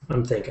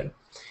 I'm thinking.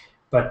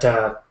 But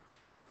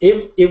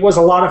it was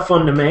a lot of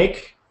fun to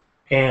make,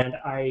 and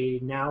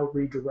I now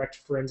redirect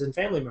friends and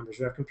family members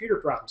who have computer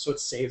problems, so it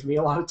saved me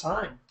a lot of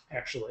time,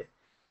 actually.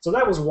 So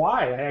that was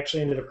why I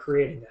actually ended up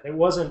creating that. It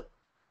wasn't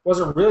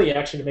really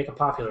actually to make a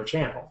popular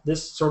channel.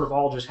 This sort of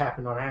all just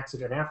happened on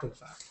accident after the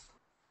fact.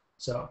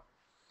 So.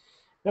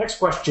 Next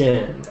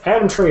question,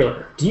 Adam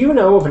Trailer. Do you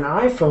know of an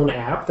iPhone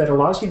app that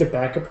allows you to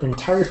back up an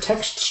entire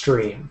text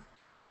stream?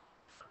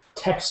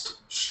 Text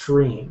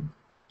stream.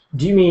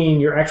 Do you mean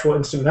your actual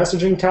instant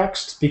messaging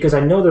text? Because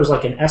I know there's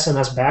like an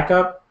SMS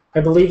backup, I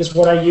believe is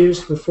what I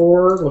used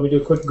before. Let me do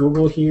a quick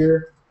Google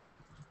here.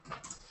 I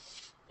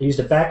used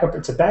a backup.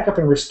 It's a backup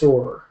and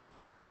restore.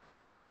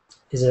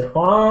 Is it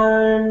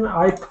on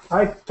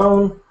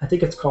iPhone? I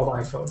think it's called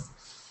iPhone.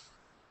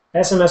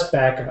 SMS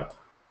backup.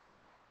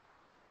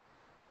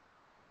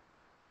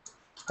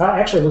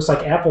 Actually, it looks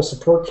like Apple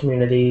Support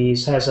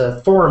Communities has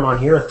a forum on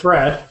here, a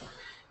thread.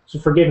 So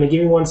forgive me,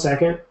 give me 1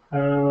 second.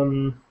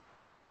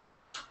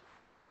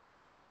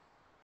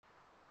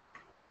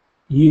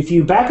 If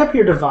you back up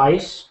your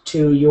device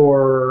to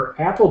your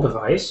Apple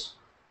device,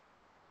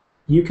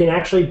 you can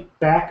actually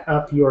back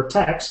up your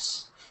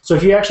texts. So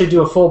if you actually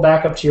do a full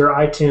backup to your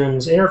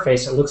iTunes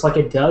interface, it looks like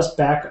it does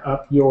back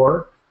up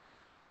your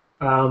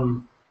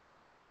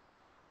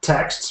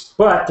texts,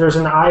 but there's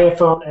an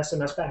iPhone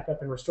SMS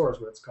backup and restore is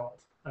what it's called.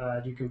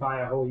 You can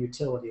buy a whole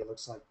utility, it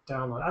looks like,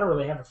 download. I don't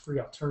really have a free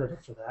alternative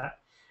for that.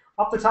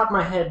 Off the top of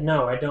my head,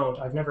 no, I don't.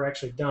 I've never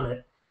actually done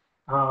it.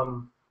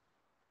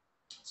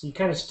 So you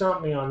kind of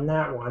stumped me on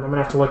that one. I'm going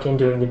to have to look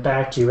into it and get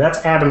back to you. That's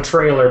Adam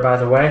Trailer, by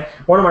the way,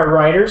 one of my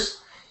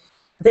writers.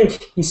 I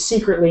think he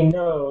secretly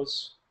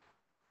knows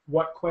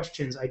what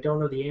questions I don't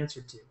know the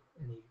answer to,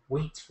 and he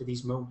waits for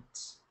these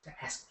moments to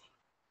ask me.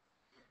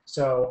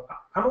 So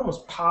I'm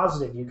almost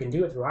positive you can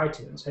do it through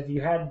iTunes. Have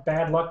you had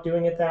bad luck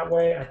doing it that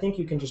way? I think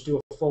you can just do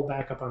a full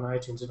backup on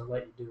iTunes and it'll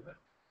let you do it.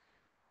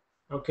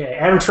 Okay,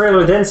 Adam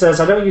Trailer then says,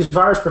 I don't use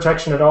virus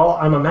protection at all.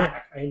 I'm a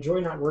Mac. I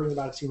enjoy not worrying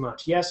about it too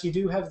much. Yes, you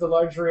do have the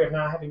luxury of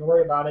not having to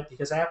worry about it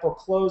because Apple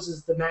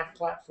closes the Mac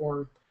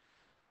platform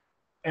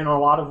in a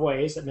lot of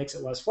ways that makes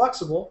it less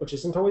flexible, which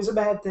isn't always a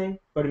bad thing,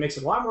 but it makes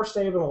it a lot more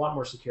stable and a lot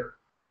more secure.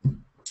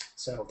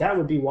 So that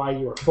would be why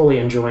you are fully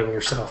enjoying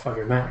yourself on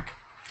your Mac.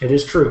 It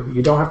is true.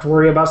 You don't have to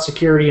worry about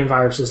security and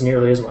viruses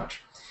nearly as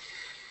much.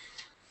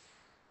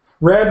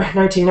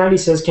 Reb1990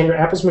 says, can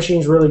Apple's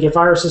machines really get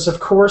viruses? Of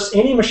course,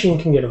 any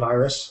machine can get a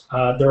virus.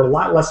 They're a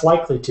lot less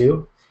likely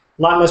to.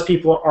 A lot less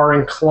people are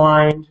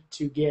inclined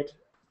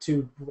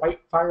to write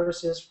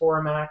viruses for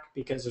a Mac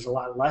because there's a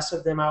lot less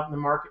of them out in the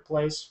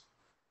marketplace.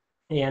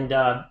 And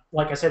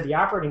like I said, the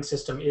operating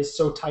system is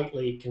so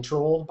tightly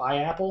controlled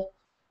by Apple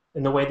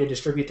in the way they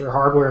distribute their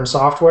hardware and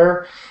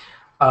software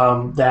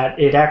that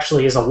it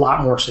actually is a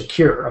lot more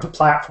secure of a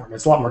platform.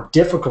 It's a lot more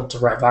difficult to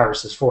write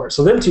viruses for it.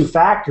 So them two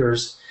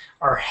factors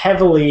are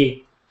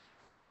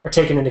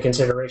taken into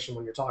consideration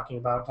when you're talking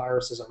about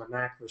viruses on a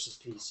Mac versus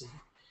PC.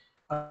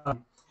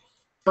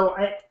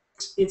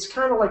 It's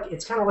kind of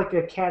like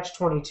a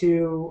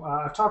catch-22.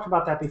 I've talked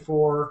about that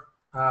before.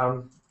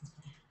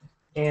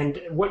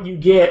 And what you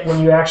get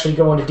when you actually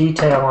go into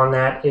detail on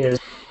that is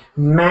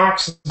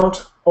Macs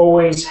don't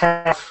always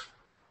have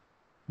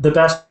the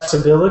best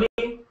stability,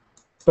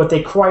 but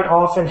they quite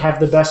often have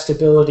the best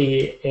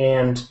stability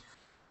and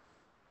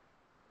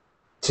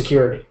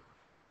security.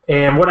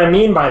 And what I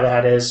mean by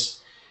that is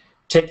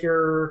take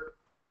your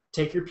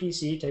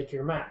PC, take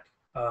your Mac.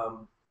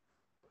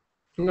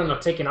 No,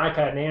 take an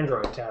iPad and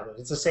Android tablet.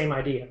 It's the same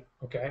idea,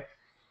 okay?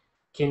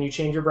 Can you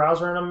change your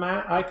browser on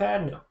an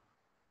iPad? No.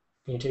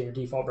 Can you change your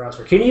default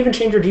browser? Can you even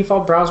change your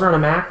default browser on a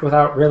Mac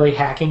without really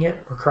hacking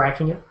it or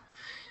cracking it?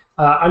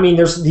 I mean,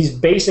 there's these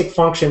basic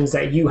functions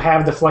that you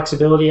have the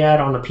flexibility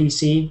at on a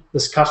PC,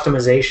 this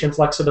customization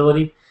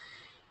flexibility,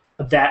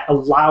 that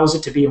allows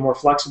it to be a more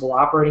flexible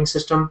operating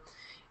system.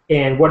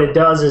 And what it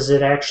does is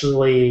it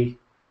actually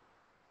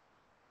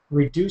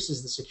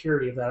reduces the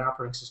security of that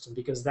operating system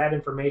because that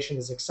information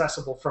is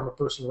accessible from a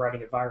person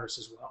writing a virus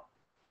as well.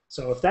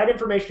 So if that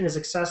information is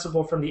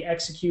accessible from the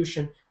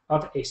execution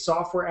of a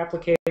software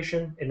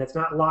application and it's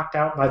not locked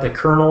out by the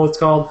kernel, it's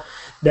called,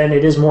 then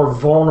it is more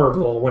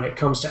vulnerable when it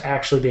comes to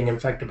actually being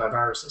infected by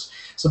viruses.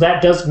 So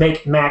that does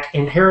make Mac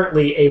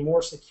inherently a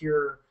more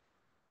secure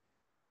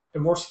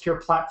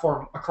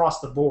platform across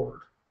the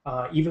board,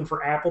 even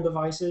for Apple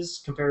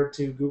devices compared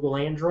to Google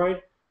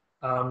Android.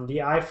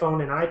 The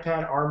iPhone and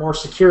iPad are more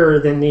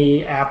secure than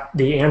the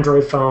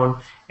Android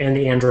phone and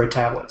the Android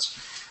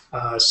tablets.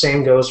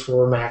 Same goes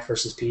for Mac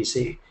versus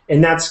PC.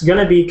 And that's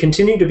going to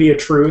continue to be a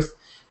truth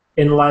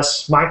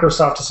unless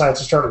Microsoft decides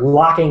to start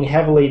locking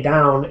heavily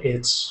down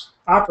its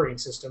operating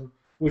system,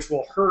 which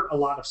will hurt a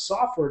lot of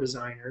software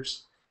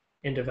designers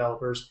and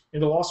developers,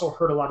 and it'll also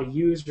hurt a lot of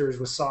users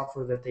with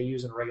software that they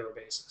use on a regular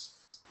basis.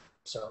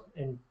 So,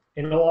 and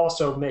it'll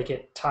also make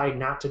it tied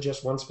not to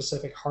just one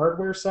specific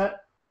hardware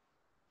set,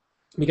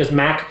 because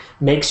Mac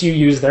makes you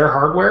use their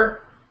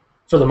hardware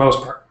for the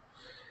most part,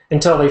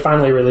 until they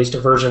finally released a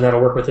version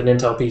that'll work with an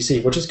Intel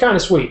PC, which is kind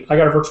of sweet. I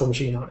got a virtual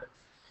machine on it.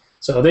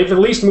 So they've at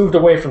least moved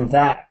away from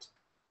that,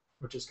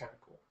 which is kind of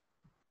cool.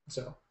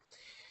 So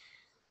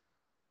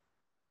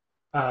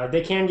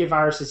they can get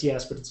viruses,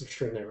 yes, but it's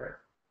extremely rare.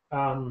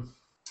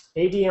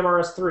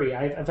 ADMRS3.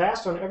 I've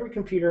Avast on every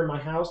computer in my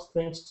house.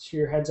 Thanks to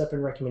your heads up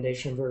and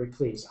recommendation, I'm very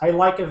pleased. I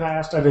like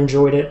Avast. I've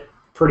enjoyed it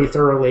pretty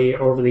thoroughly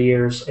over the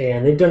years,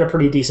 and they've done a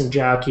pretty decent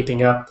job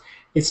keeping up.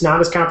 It's not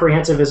as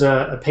comprehensive as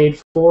a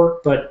paid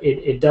for, but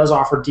it does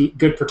offer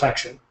good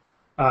protection.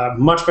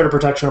 Much better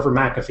protection over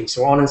McAfee,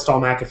 so uninstall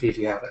McAfee if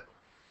you have it.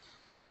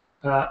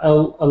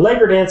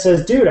 Allegra Dan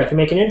says, dude, I can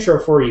make an intro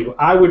for you.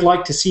 I would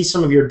like to see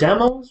some of your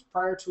demos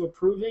prior to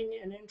approving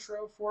an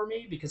intro for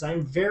me because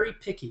I'm very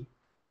picky.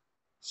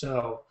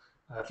 So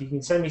If you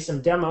can send me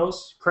some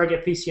demos, Craig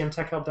at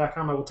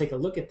PCMTechHelp.com, I will take a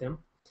look at them,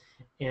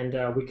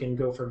 and we can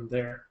go from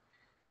there.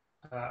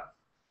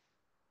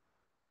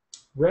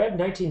 Red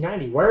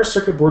 1990, why are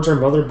circuit boards or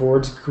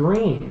motherboards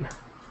green?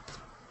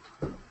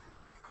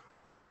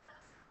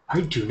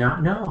 I do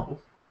not know.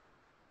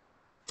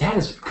 That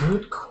is a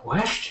good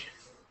question.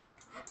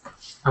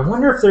 I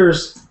wonder if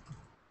there's...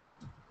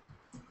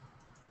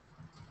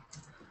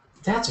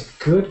 That's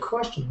a good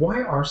question.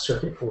 Why are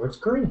circuit boards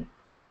green?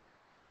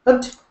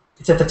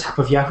 It's at the top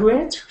of Yahoo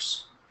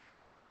Answers.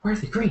 Why are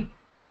they green?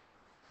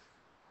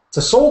 It's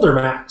a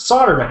solder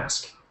solder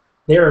mask.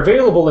 They are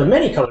available in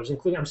many colors,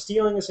 including... I'm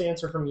stealing this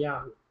answer from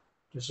Yahoo,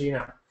 just so you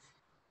know.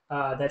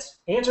 That's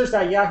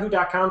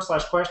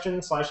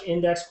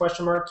answers.yahoo.com/question/index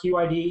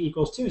QID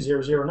equals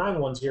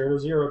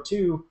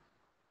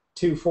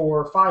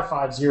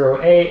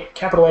 200910022245508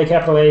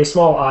 capital A,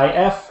 small I,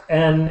 F,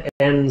 N,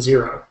 N,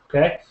 0.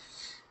 Okay?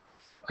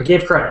 I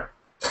gave credit.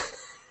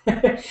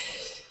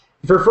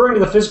 If referring to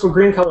the physical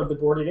green color of the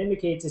board, it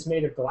indicates it's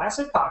made of glass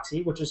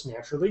epoxy, which is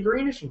naturally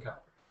greenish in color.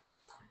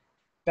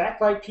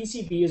 Backlight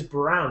PCB is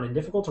brown and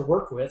difficult to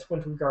work with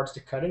when regards to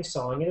cutting,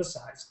 sawing, and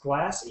asides.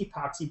 Glass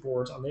epoxy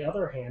boards, on the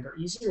other hand, are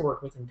easy to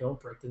work with and don't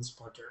break and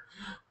splinter.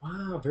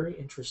 Wow, very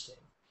interesting.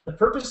 The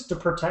purpose is to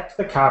protect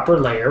the copper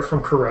layer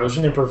from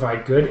corrosion and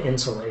provide good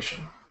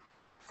insulation.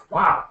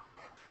 Wow.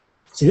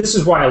 See, this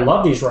is why I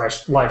love these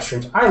live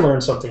streams. I learn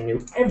something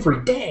new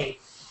every day.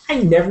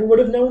 I never would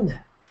have known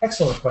that.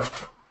 Excellent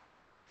question.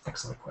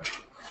 Excellent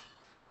question.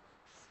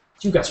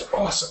 You guys are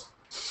awesome.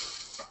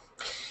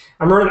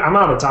 I'm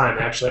out of time,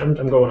 actually.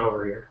 I'm going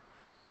over here.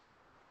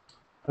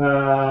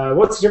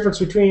 What's the difference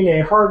between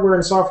a hardware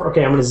and software?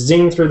 Okay, I'm going to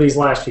zing through these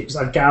last few because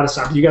I've got to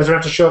stop. You guys are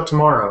going to have to show up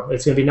tomorrow.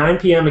 It's going to be 9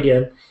 p.m.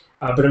 again,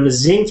 but I'm going to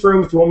zing through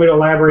them. If you want me to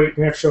elaborate, you're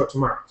going to have to show up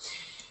tomorrow.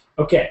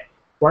 Okay,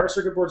 why are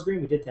circuit boards green?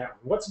 We did that one.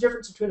 What's the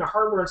difference between a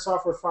hardware and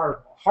software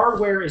firewall?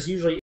 Hardware is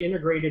usually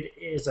integrated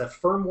as a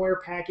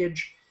firmware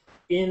package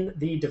in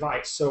the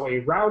device. So a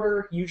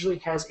router usually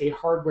has a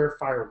hardware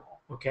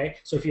firewall, okay?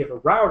 So if you have a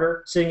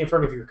router sitting in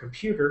front of your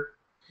computer,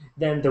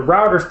 then the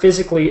router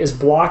physically is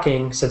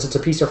blocking, since it's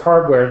a piece of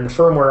hardware and the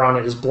firmware on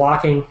it is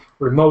blocking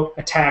remote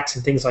attacks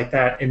and things like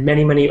that, and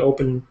many, many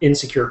open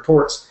insecure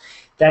ports.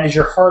 That is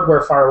your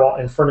hardware firewall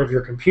in front of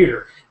your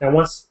computer. Now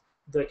once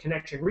the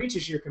connection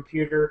reaches your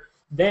computer,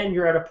 then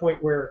you're at a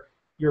point where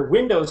your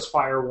Windows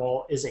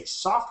firewall is a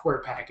software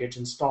package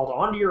installed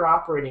onto your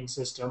operating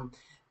system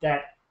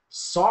that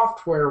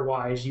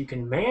software-wise you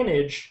can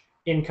manage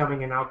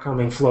incoming and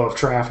outgoing flow of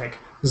traffic.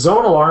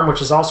 Zone Alarm,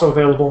 which is also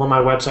available on my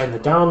website in the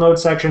download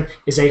section,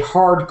 is a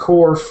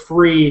hardcore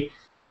free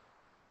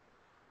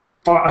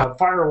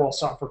firewall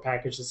software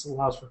package that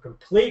allows for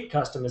complete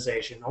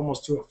customization,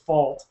 almost to a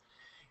fault.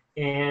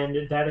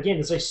 And that, again,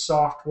 is a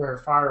software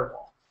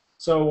firewall.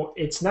 So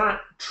it's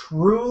not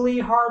truly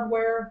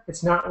hardware.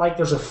 It's not like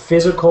there's a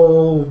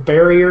physical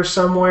barrier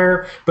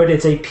somewhere, but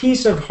it's a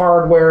piece of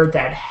hardware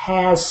that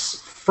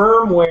has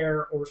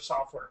firmware or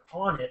software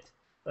on it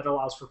that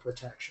allows for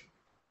protection.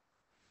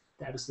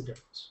 That is the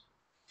difference.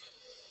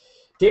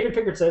 David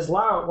Pickard says,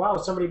 wow,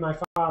 somebody, my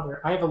father.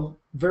 I have a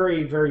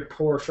very, very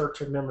poor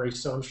short-term memory,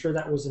 so I'm sure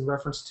that was in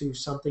reference to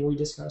something we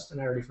discussed,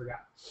 and I already forgot.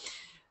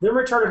 Them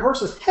Retarded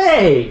Horses,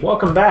 hey,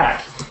 welcome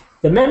back.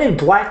 The Men in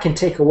Black can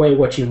take away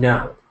what you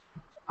know.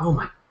 Oh,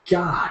 my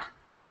God.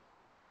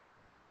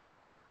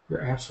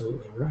 You're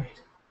absolutely right.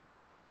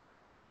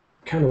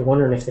 I'm kind of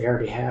wondering if they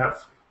already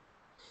have.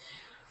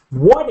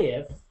 What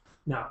if,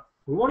 no,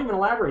 we won't even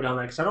elaborate on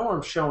that because I don't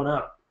want them showing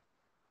up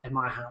at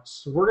my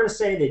house. So we're going to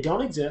say they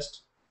don't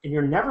exist, and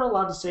you're never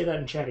allowed to say that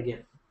in chat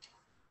again.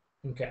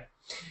 Okay.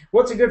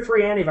 What's a good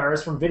free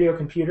antivirus from Video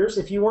Computers?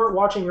 If you weren't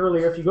watching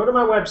earlier, if you go to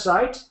my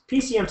website,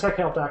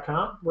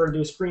 PCMTechHelp.com, we're going to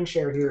do a screen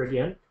share here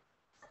again.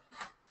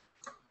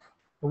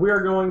 We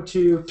are going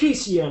to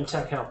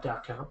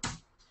PCMTechHelp.com.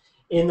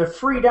 In the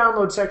free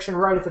download section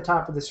right at the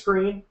top of the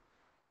screen,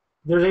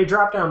 there's a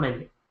drop-down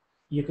menu.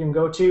 You can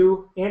go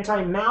to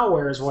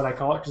anti-malware is what I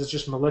call it because it's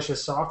just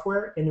malicious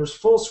software, and there's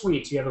full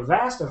suites. You have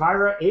Avast,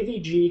 Avira,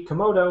 AVG,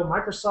 Komodo,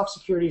 Microsoft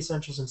Security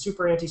Essentials, and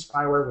Super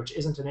Anti-Spyware, which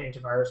isn't an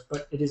antivirus,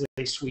 but it is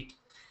a suite.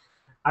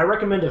 I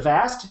recommend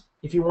Avast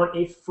if you want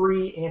a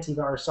free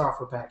antivirus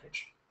software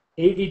package.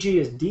 AVG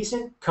is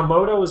decent.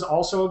 Komodo is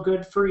also a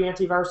good free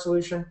antivirus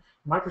solution.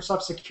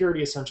 Microsoft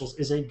Security Essentials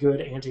is a good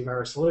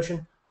antivirus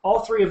solution. All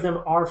three of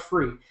them are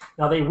free.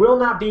 Now, they will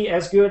not be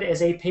as good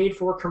as a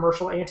paid-for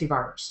commercial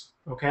antivirus.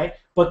 Okay,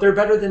 but they're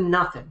better than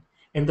nothing,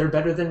 and they're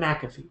better than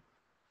McAfee.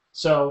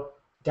 So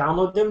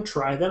download them,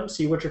 try them,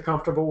 see what you're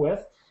comfortable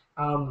with.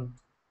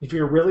 If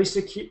you're really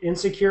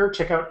insecure,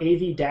 check out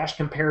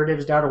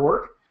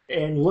av-comparatives.org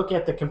and look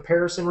at the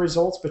comparison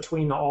results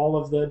between all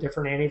of the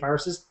different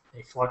antiviruses.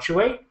 They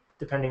fluctuate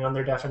depending on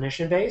their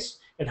definition base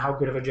and how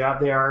good of a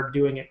job they are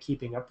doing at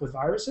keeping up with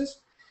viruses.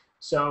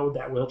 So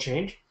that will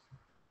change.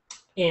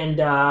 And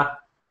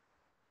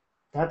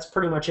that's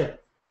pretty much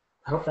it.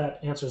 I hope that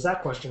answers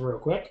that question real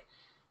quick.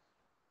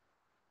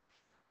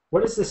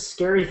 What is this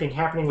scary thing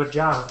happening with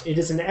Java? It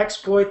is an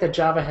exploit that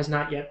Java has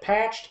not yet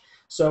patched.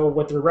 So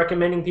what they're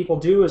recommending people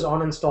do is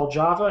uninstall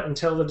Java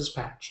until it is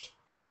patched.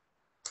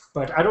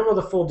 But I don't know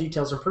the full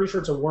details. I'm pretty sure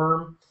it's a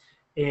worm,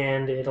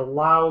 and it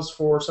allows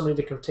for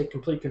somebody to take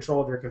complete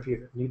control of your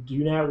computer. You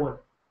do not want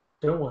it.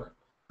 Don't want it.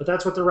 But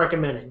that's what they're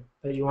recommending,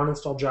 that you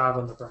uninstall Java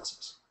in the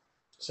process.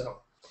 So,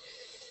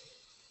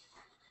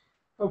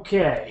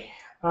 okay.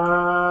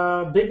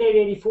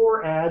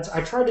 BigNate84 adds,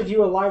 I tried to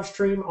view a live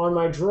stream on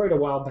my Droid a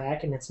while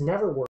back, and it's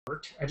never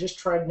worked. I just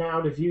tried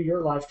now to view your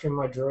live stream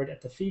on my Droid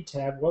at the feed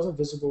tab. Wasn't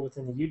visible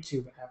within the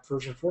YouTube app,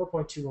 version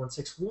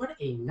 4.216. What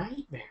a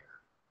nightmare.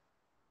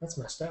 That's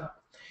messed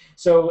up.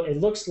 So it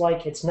looks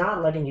like it's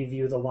not letting you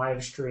view the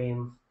live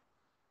stream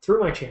through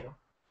my channel,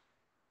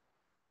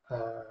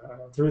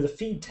 through the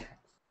feed tab.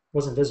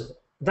 Wasn't visible.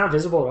 Not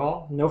visible at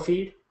all? No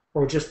feed?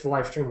 Or just the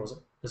live stream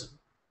wasn't visible?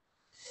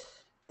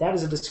 That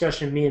is a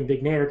discussion me and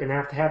Big Nate are going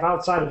to have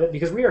outside of it,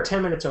 because we are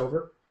 10 minutes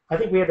over. I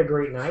think we had a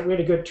great night. We had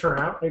a good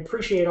turnout. I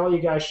appreciate all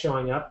you guys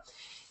showing up.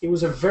 It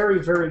was a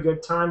very, very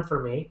good time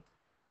for me.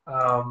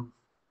 I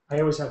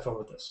always have fun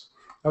with this.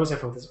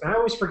 I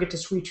always forget to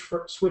switch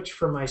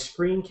from my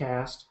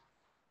screencast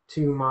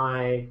to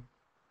my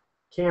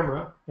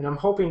camera, and I'm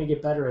hoping to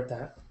get better at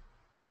that.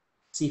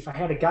 See, if I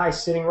had a guy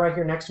sitting right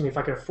here next to me, if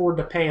I could afford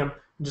to pay him,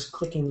 just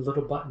clicking the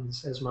little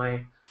buttons as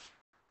my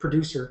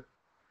producer,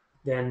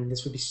 then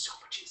this would be so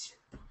much easier.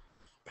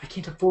 But I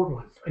can't afford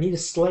one. I need a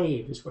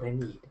slave is what I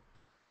need.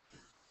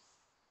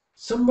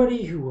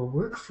 Somebody who will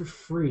work for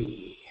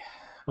free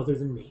other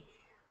than me.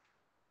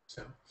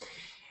 So,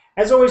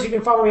 as always, you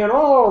can follow me on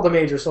all the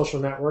major social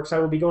networks. I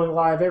will be going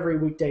live every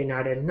weekday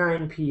night at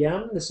 9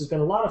 p.m. This has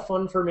been a lot of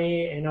fun for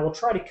me, and I will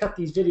try to cut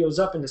these videos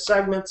up into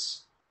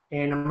segments,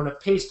 and I'm going to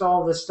paste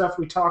all this stuff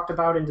we talked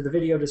about into the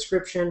video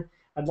description.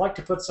 I'd like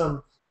to put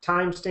some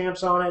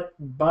timestamps on it,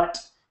 but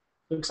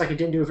it looks like it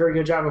didn't do a very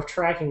good job of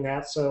tracking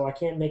that, so I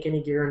can't make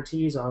any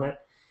guarantees on it.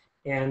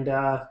 And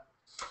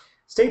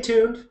stay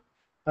tuned.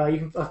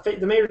 You can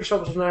the major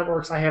social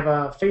networks. I have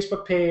a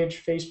Facebook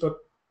page, Facebook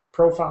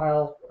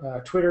profile,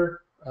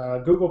 Twitter,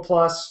 Google+.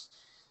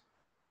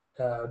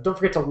 Don't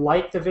forget to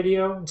like the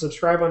video and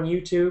subscribe on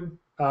YouTube.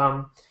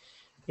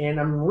 And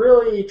I'm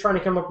really trying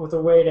to come up with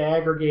a way to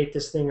aggregate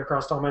this thing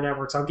across all my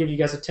networks. I'll give you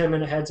guys a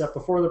 10-minute heads up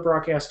before the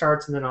broadcast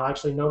starts, and then I'll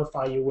actually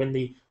notify you when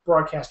the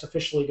broadcast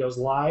officially goes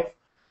live.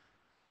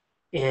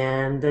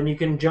 And then you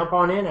can jump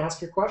on in,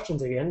 ask your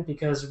questions again,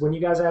 because when you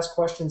guys ask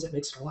questions, it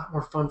makes it a lot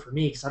more fun for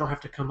me, because I don't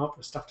have to come up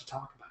with stuff to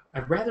talk about.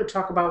 I'd rather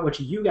talk about what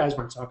you guys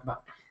want to talk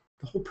about.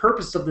 The whole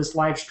purpose of this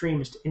live stream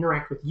is to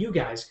interact with you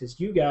guys, because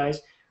you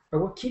guys are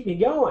what keep me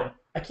going.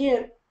 I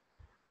can't,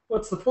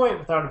 what's the point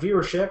without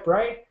viewership,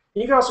 right?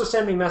 And you can also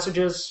send me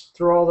messages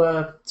through all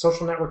the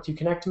social networks you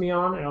connect to me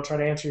on, and I'll try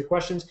to answer your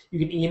questions. You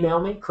can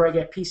email me,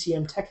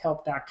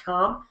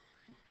 craig@pcmtechhelp.com.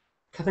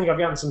 I think I've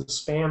gotten some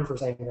spam for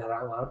saying that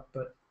out loud,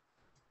 but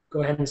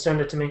go ahead and send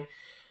it to me.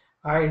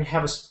 I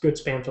have a good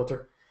spam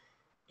filter.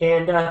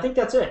 And I think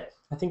that's it.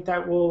 I think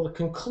that will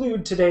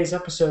conclude today's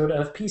episode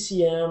of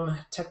PCM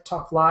Tech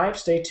Talk Live.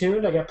 Stay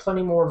tuned. I got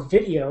plenty more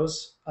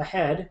videos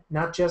ahead,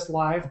 not just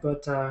live,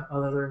 but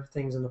other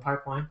things in the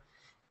pipeline.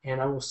 And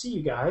I will see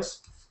you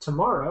guys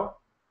tomorrow.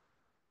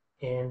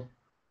 And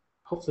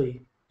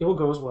hopefully it will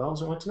go as well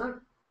as it went tonight.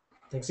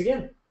 Thanks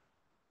again.